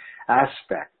deeper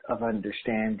aspect of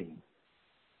understanding.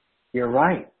 You're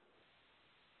right.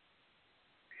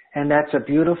 And that's a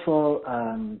beautiful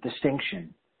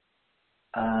distinction,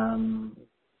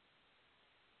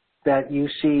 that you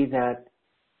see that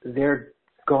they're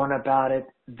going about it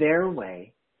their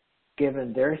way,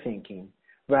 given their thinking,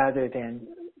 rather than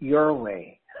your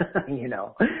way,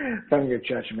 from your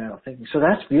judgmental thinking. So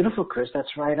that's beautiful, Chris.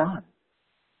 That's right on.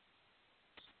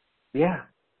 Yeah.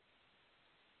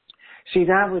 See,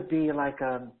 that would be like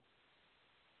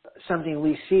something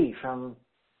we see from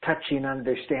touching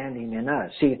understanding in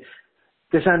us. See,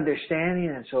 this understanding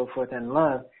and so forth and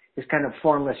love is kind of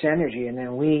formless energy, and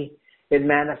then it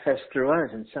manifests through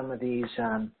us in some of these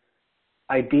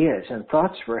ideas and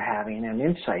thoughts we're having and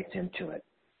insights into it.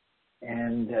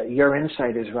 And your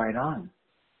insight is right on.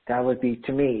 That would be,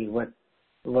 to me, what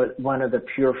one of the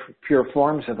pure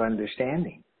forms of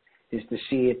understanding is, to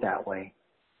see it that way.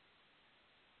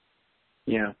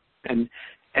 Yeah, and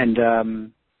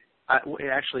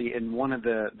actually, in one of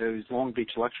those Long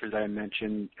Beach lectures I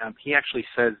mentioned, he actually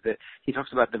says that he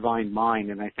talks about divine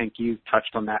mind, and I think you've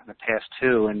touched on that in the past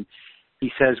too. And he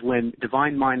says when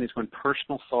divine mind is when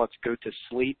personal thoughts go to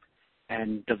sleep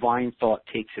and divine thought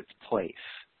takes its place.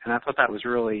 And I thought that was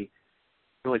really,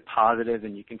 really positive,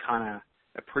 and you can kind of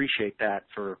appreciate that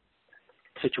for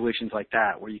situations like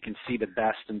that, where you can see the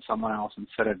best in someone else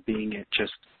instead of being it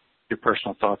just your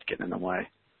personal thoughts getting in the way.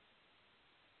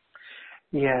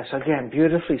 Yes, again,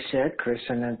 beautifully said, Chris,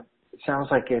 and it sounds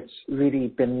like it's really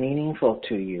been meaningful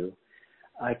to you.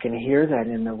 I can hear that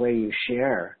in the way you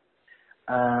share.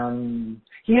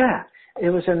 It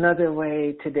was another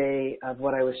way today of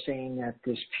what I was saying, that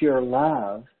this pure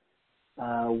love,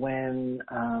 when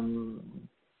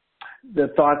the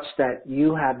thoughts that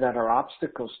you have that are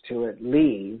obstacles to it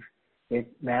leave, it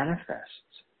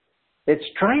manifests. It's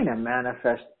trying to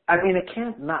manifest. I mean, it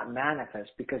can't not manifest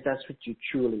because that's what you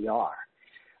truly are.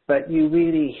 But you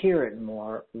really hear it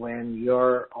more when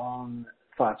your own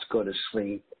thoughts go to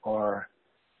sleep or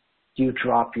you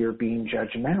drop your being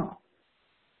judgmental.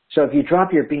 So if you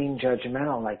drop your being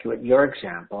judgmental, like with your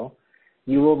example,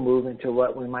 you will move into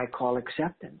what we might call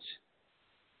acceptance,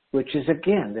 which is,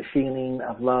 again, the feeling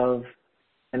of love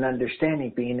and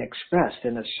understanding being expressed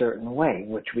in a certain way,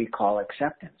 which we call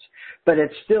acceptance. But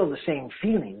it's still the same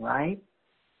feeling, right?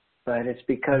 But it's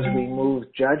because we move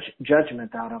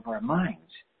judgment out of our minds.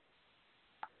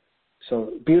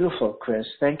 So beautiful, Chris.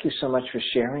 Thank you so much for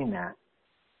sharing that.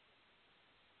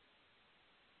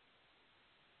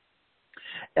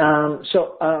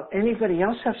 Anybody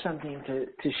else have something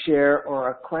to share, or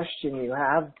a question you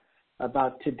have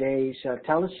about today's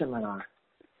teleseminar?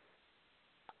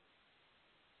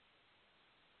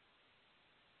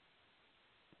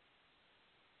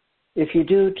 If you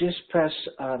do, just press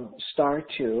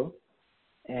 *2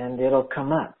 and it'll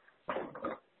come up.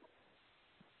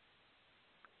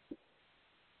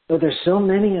 So there's so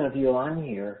many of you on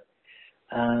here.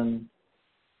 And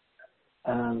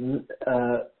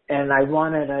I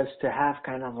wanted us to have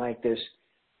kind of like this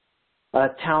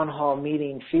town hall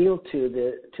meeting feel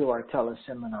to our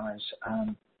teleseminars.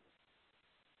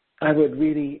 I would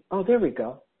really, there we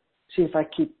go. See, if I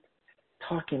keep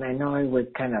talking, I know I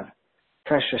would kind of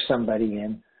pressure somebody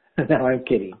in. No, I'm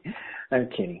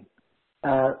kidding.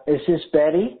 Is this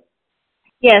Betty?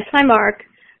 Yes. Hi, Mark.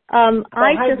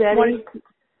 Hi, Betty.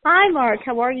 Hi, Mark.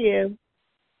 How are you?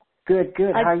 Good.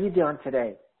 How are you doing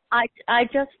today? I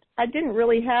didn't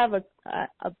really have a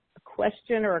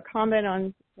question or a comment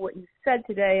on what you said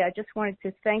today. I just wanted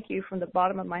to thank you from the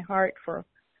bottom of my heart for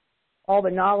all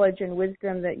the knowledge and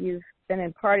wisdom that you've been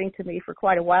imparting to me for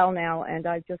quite a while now, and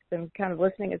I've just been kind of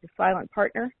listening as a silent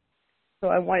partner. So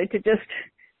I wanted to just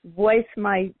voice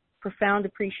my profound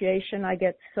appreciation. I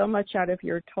get so much out of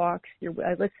your talks.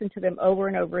 I listen to them over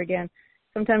and over again.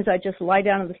 Sometimes I just lie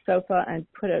down on the sofa and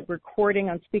put a recording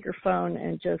on speakerphone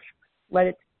and just let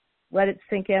it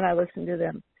sink in. I listen to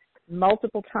them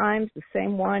multiple times, the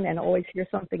same one, and always hear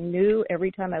something new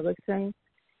every time I listen.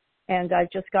 And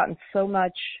I've just gotten so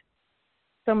much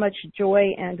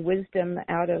joy and wisdom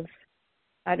out of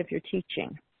your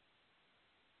teaching.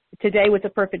 Today was a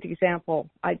perfect example.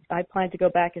 I plan to go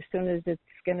back as soon as it's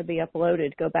going to be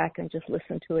uploaded, go back and just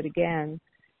listen to it again,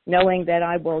 knowing that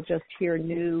I will just hear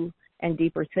new and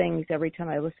deeper things every time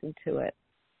I listen to it.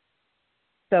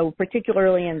 So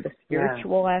particularly in the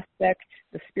spiritual aspect,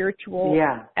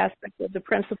 aspect of the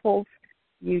principles,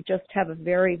 you just have a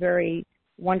very, very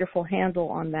wonderful handle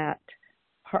on that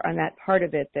part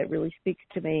of it that really speaks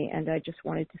to me, and I just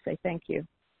wanted to say thank you.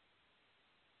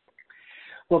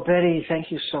 Well, Betty,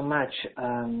 thank you so much.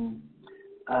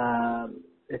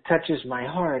 It touches my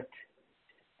heart,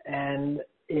 and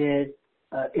it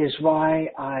is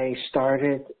why I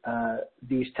started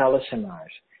these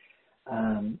teleseminars.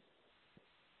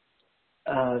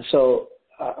 So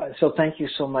thank you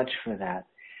so much for that.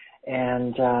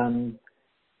 And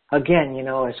again,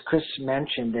 as Chris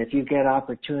mentioned, if you get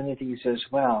opportunities as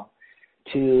well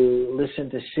to listen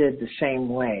to Sid the same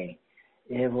way,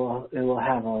 it will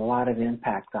have a lot of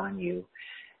impact on you.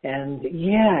 And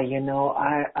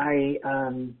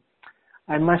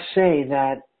I must say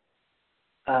that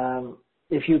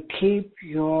if you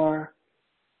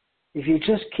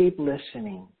just keep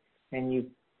listening and you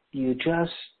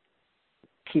just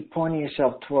keep pointing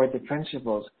yourself toward the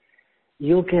principles,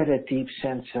 you'll get a deep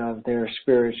sense of their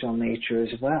spiritual nature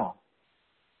as well.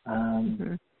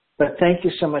 But thank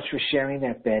you so much for sharing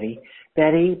that, Betty.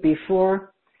 Betty,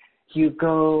 before you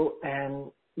go and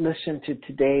listen to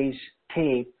today's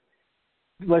tape,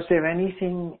 was there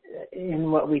anything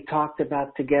in what we talked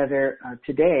about together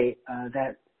today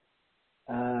that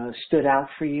stood out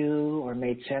for you or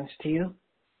made sense to you?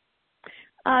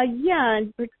 Yeah,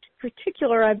 in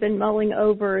particular, I've been mulling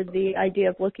over the idea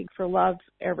of looking for love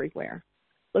everywhere,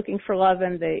 looking for love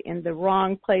in the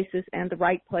wrong places and the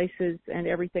right places and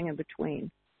everything in between.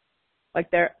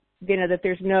 Like that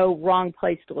there's no wrong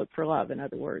place to look for love, in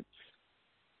other words,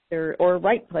 or a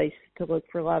right place to look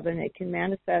for love, and it can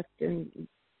manifest in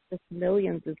just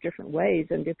millions of different ways.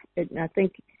 And I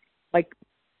think, like,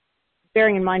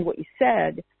 bearing in mind what you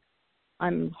said,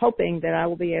 I'm hoping that I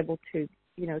will be able to,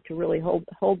 to really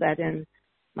hold that in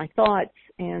my thoughts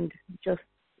and just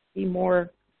be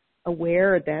more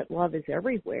aware that love is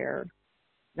everywhere,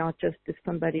 not just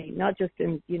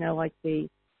in, like the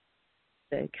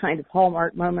kind of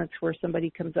hallmark moments where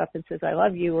somebody comes up and says, I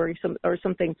love you, or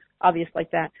something obvious like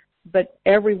that, but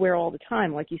everywhere all the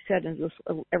time, like you said, in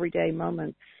those everyday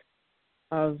moments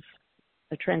of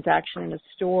a transaction in a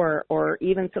store, or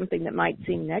even something that might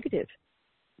seem negative,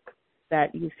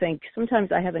 that you think,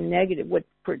 sometimes I have a negative, what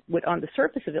on the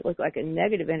surface of it looks like a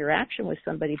negative interaction with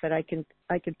somebody, but I can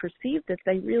perceive that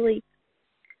they really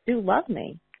do love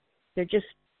me.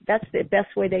 That's the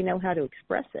best way they know how to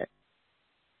express it.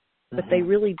 But they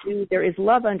really do. There is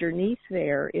love underneath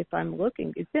there. If I'm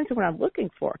looking, it depends on what I'm looking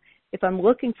for. If I'm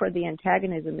looking for the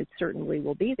antagonism, it certainly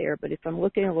will be there. But if I'm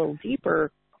looking a little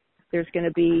deeper, there's going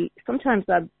to be, sometimes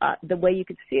the way you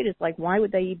could see it is like, why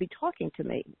would they be talking to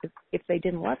me if they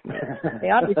didn't love me? They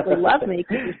obviously love me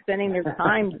because they're spending their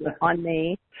time on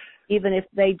me, even if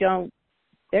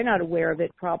they're not aware of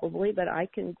it probably. But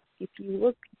if you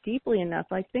look deeply enough,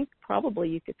 I think probably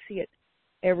you could see it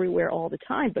everywhere all the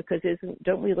time, because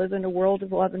don't we live in a world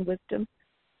of love and wisdom?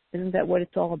 Isn't that what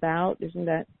it's all about? Doesn't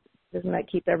that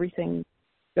keep everything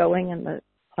going and the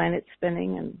planet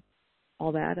spinning and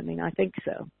all that? I mean, I think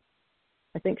so,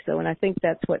 and I think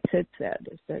that's what Sid said,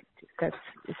 is that's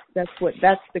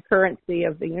the currency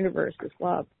of the universe is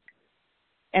love.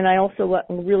 And I also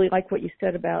really like what you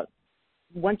said about,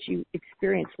 once you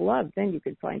experience love, then you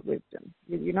can find wisdom.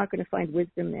 You're not going to find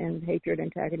wisdom in hatred,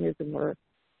 antagonism, or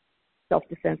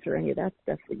self-defense or any of that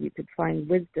stuff. That you could find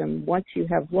wisdom once you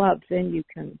have love. Then you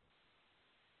can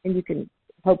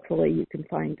hopefully you can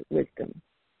find wisdom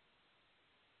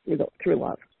through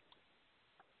love.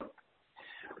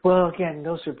 Well, again,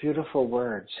 those are beautiful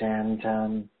words,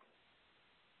 and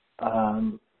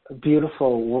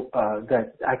beautiful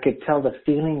that I could tell the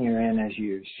feeling you're in as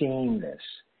you're seeing this.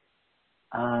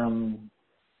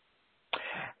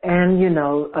 And, you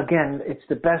know, again, it's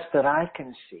the best that I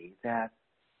can see that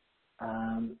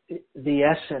the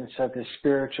essence of the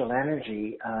spiritual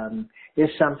energy is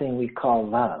something we call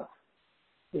love.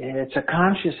 And it's a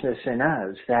consciousness in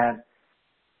us that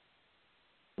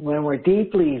when we're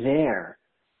deeply there,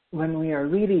 when we are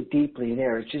really deeply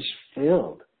there, it's just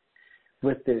filled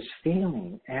with this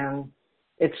feeling. And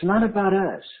it's not about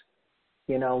us.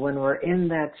 You know, when we're in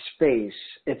that space,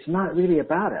 it's not really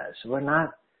about us. We're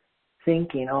not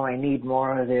thinking, oh, I need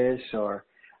more of this, or,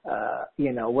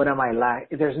 you know, what am I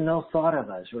lacking? There's no thought of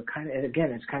us. We're kind of,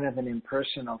 again, it's kind of an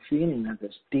impersonal feeling of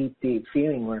this deep, deep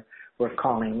feeling we're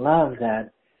calling love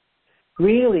that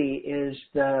really is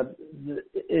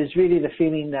really the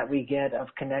feeling that we get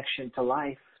of connection to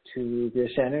life, to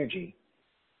this energy.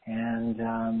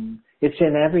 And it's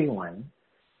in everyone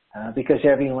because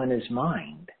everyone is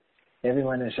mind.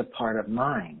 Everyone is a part of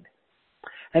mind.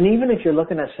 And even if you're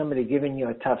looking at somebody giving you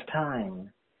a tough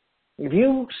time, if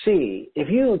you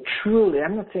truly,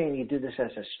 I'm not saying you do this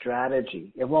as a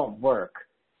strategy, it won't work.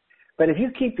 But if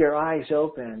you keep your eyes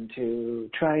open to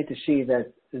try to see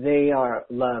that they are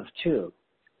loved too,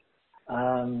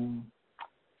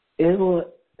 you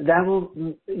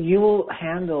will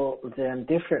handle them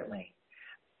differently.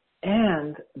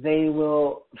 And they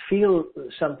will feel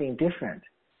something different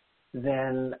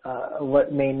than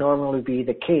what may normally be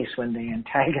the case when they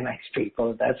antagonize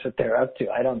people. If that's what they're up to,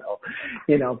 I don't know,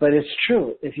 you know. But it's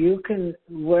true. If you can,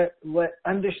 what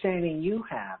understanding you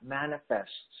have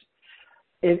manifests.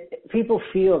 People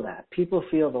feel that. People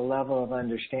feel the level of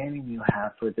understanding you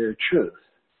have for their truth,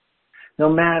 no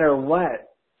matter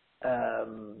what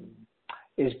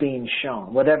is being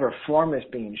shown, whatever form is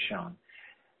being shown.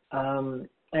 And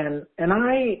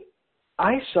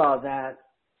I saw that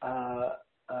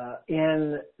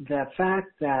in the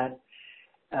fact that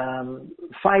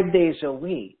 5 days a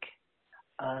week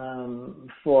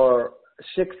for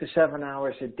 6 to 7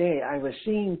 hours a day, I was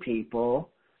seeing people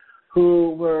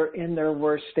who were in their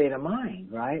worst state of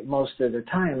mind, right? Most of the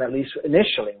time, at least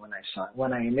initially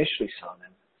when I initially saw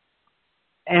them.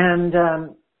 And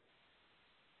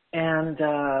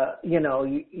you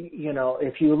know,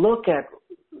 if you look at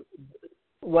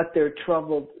what their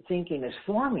troubled thinking is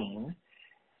forming,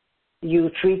 you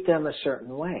treat them a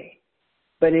certain way.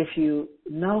 But if you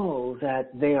know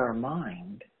that they are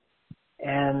mind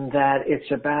and that it's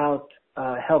about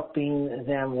helping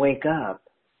them wake up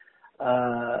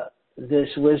this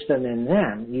wisdom in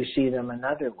them, you see them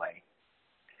another way.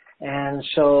 And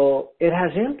so it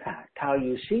has impact how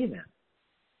you see them.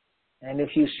 And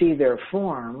if you see their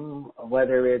form,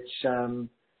 whether it's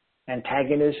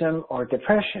antagonism or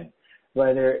depression,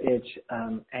 whether it's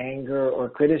anger or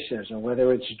criticism,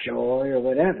 whether it's joy or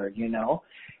whatever, you know,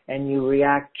 and you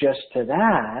react just to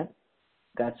that,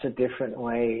 that's a different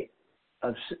way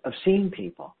of seeing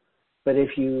people. But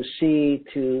if you see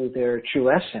to their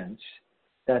true essence,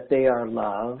 that they are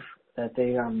love, that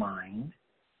they are mind,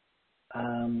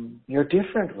 you're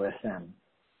different with them.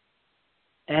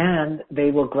 And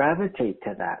they will gravitate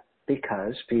to that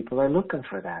because people are looking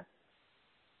for that.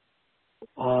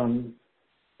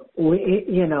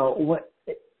 You know,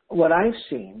 what I've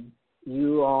seen,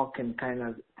 you all can kind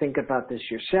of think about this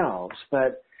yourselves,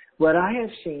 but what I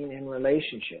have seen in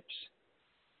relationships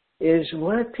is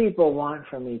what people want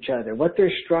from each other, what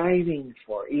they're striving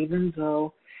for, even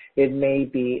though it may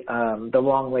be the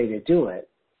wrong way to do it.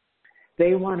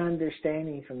 They want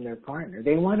understanding from their partner.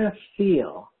 They want to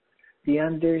feel the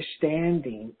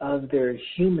understanding of their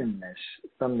humanness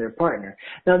from their partner.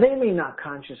 Now, they may not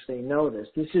consciously know this.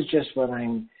 This is just what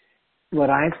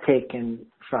I've taken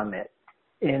from it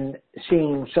in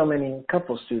seeing so many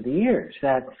couples through the years,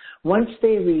 that once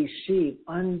they receive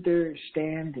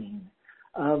understanding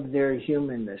of their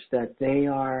humanness, that they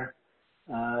are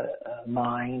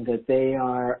mind, that they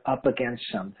are up against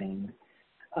something,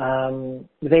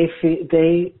 they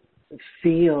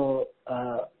feel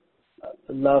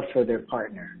love for their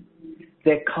partner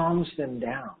that calms them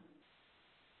down.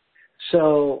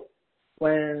 So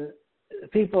when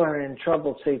people are in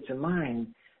troubled states of mind,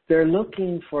 they're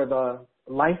looking for the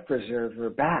life preserver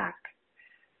back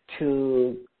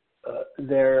to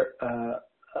their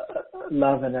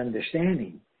love and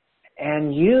understanding.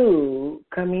 And you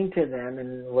coming to them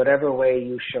in whatever way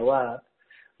you show up,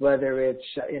 whether it's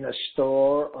in a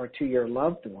store or to your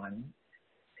loved one,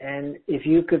 and if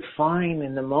you could find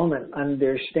in the moment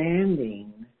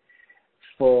understanding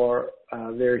for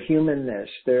their humanness,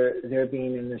 their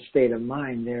being in the state of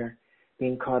mind, they're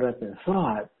being caught up in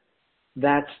thought,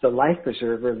 that's the life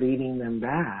preserver leading them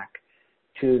back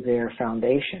to their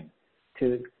foundation,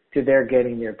 to their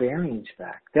getting their bearings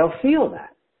back. They'll feel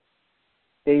that.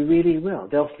 They really will.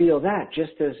 They'll feel that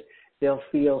just as they'll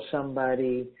feel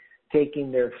somebody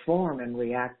taking their form and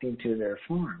reacting to their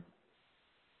form.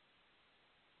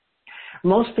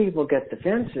 Most people get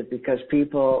defensive because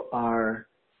people are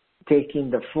taking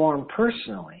the form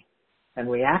personally and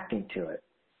reacting to it.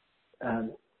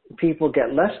 People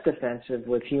get less defensive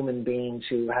with human beings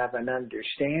who have an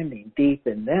understanding deep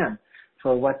in them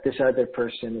for what this other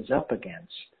person is up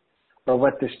against or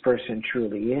what this person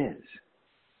truly is.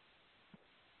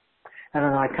 I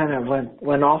don't know. I kind of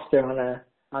went off there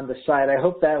on the side. I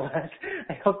hope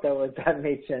that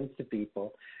made sense to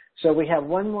people. So we have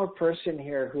one more person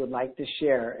here who would like to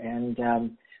share, and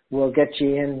we'll get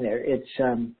you in there. It's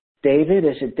David.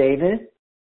 Is it David?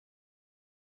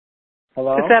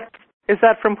 Hello? Is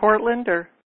that from Portland or?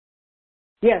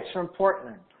 Yes, from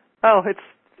Portland. Oh,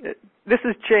 this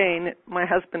is Jane. My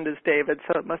husband is David,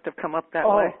 so it must have come up that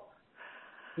way.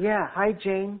 Yeah. Hi,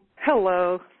 Jane.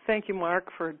 Hello. Thank you,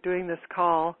 Mark, for doing this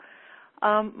call.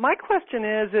 My question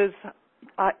is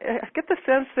I get the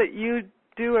sense that you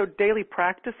do a daily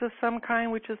practice of some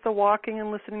kind, which is the walking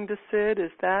and listening to Sid.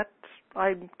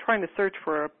 I'm trying to search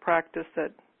for a practice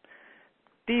that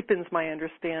deepens my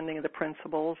understanding of the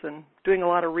principles and doing a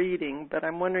lot of reading, but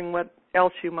I'm wondering what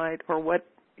else you might, or what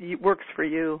works for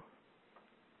you.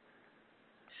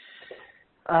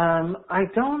 I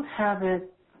don't have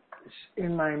it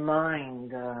in my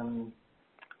mind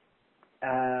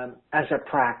as a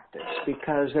practice,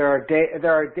 because there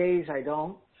are days I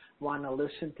don't want to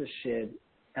listen to Sid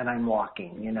and I'm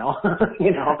walking,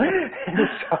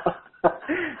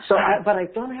 but I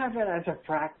don't have it as a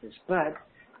practice, but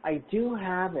I do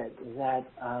have it that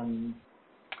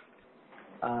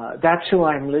that's who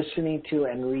I'm listening to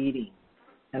and reading,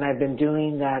 and I've been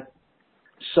doing that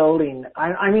solely.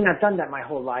 I mean, I've done that my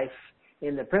whole life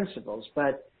in the principles,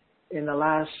 but in the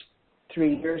last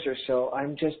 3 years or so,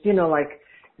 I'm just, like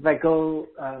if I go,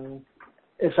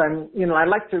 I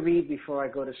like to read before I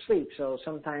go to sleep. So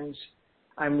sometimes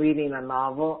I'm reading a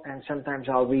novel, and sometimes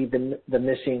I'll read The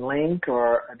Missing Link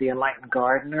or The Enlightened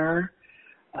Gardener,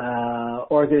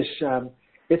 or this,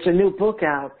 it's a new book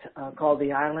out called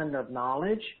The Island of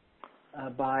Knowledge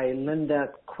by Linda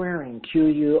Quiring,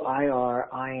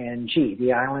 Quiring,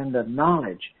 The Island of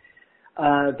Knowledge.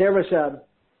 There was a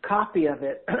copy of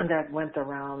it that went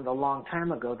around a long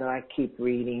time ago that I keep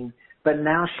reading, but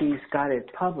now she's got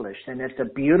it published, and it's a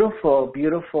beautiful,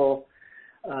 beautiful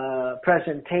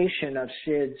presentation of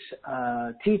Sid's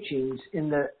teachings in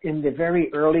the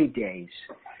very early days.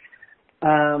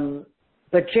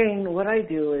 But Jane, what I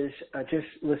do is just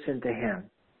listen to him,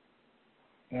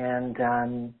 and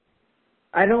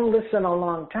I don't listen a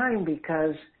long time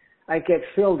because I get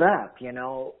filled up,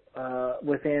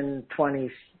 within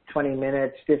 20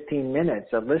 minutes, 15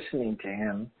 minutes of listening to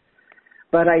him.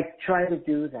 But I try to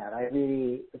do that. I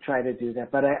really try to do that.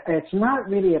 But it's not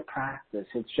really a practice.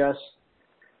 It's just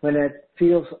when it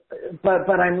feels,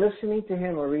 but I'm listening to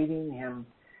him or reading him,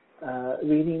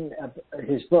 reading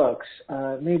his books,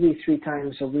 maybe 3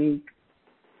 times a week,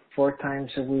 4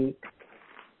 times a week.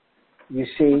 You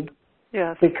see?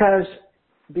 Yes. Because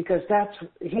that's,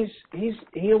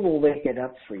 he will wake it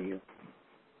up for you.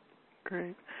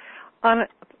 Great.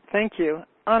 Thank you.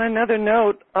 On another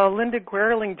note, Linda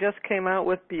Guerling just came out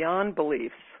with Beyond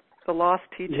Beliefs, The Lost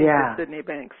Teachings of Sydney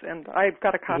Banks, and I've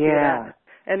got a copy of that,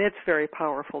 and it's very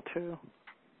powerful too.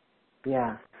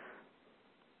 Yeah.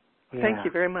 Thank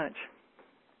you very much.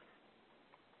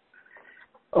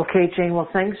 Okay, Jane. Well,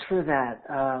 thanks for that.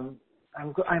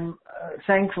 I'm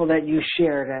thankful that you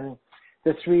shared, and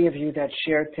the 3 of you that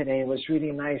shared today was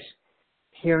really nice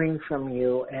hearing from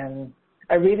you, and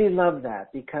I really love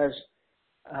that because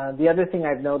the other thing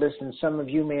I've noticed, and some of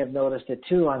you may have noticed it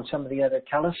too on some of the other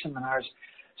teleseminars,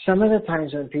 some of the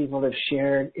times when people have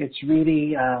shared, it's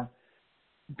really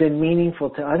been meaningful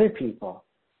to other people.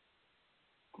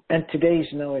 And today's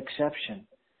no exception.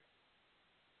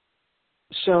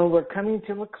 So we're coming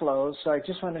to a close, so I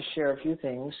just want to share a few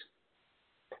things.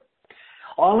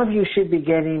 All of you should be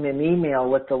getting an email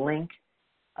with the link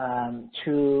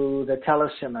to the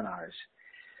teleseminars.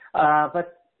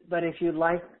 But if you'd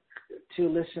like to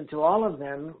listen to all of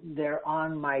them, they're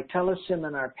on my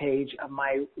teleseminar page of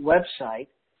my website.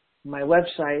 My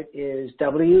website is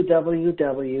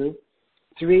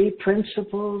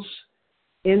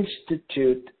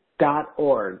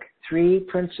www.3principlesinstitute.org.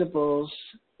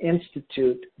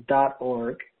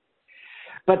 3principlesinstitute.org.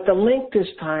 But the link this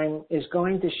time is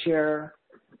going to share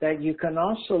that you can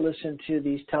also listen to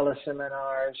these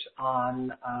teleseminars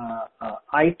on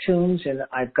iTunes, and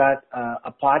I've got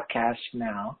a podcast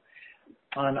now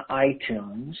on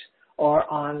iTunes, or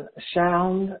on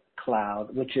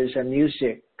SoundCloud, which is a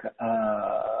music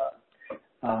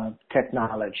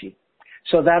technology.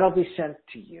 So that'll be sent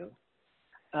to you.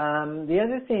 The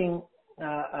other thing,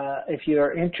 if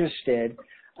you're interested,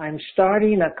 I'm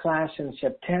starting a class in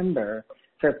September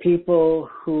for people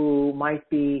who might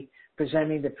be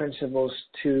presenting the principles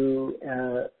to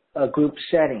a group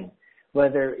setting,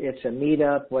 whether it's a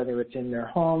meetup, whether it's in their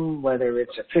home, whether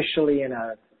it's officially in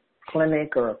a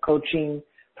clinic or a coaching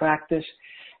practice.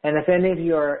 And if any of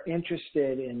you are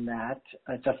interested in that,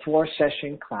 it's a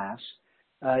 4-session class.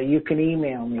 You can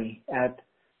email me at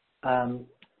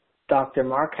Dr.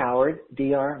 Mark Howard,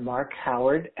 Dr. Mark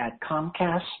Howard at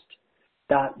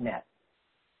Comcast.net.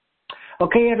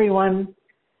 Okay, everyone.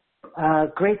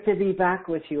 Great to be back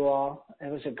with you all.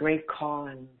 It was a great call,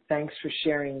 and thanks for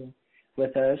sharing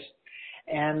with us.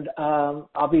 And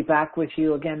I'll be back with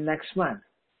you again next month.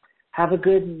 Have a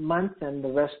good month and the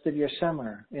rest of your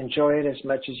summer. Enjoy it as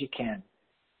much as you can.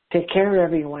 Take care,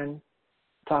 everyone.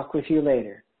 Talk with you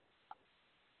later.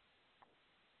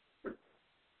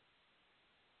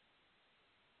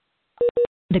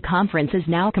 The conference is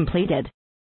now completed.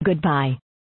 Goodbye.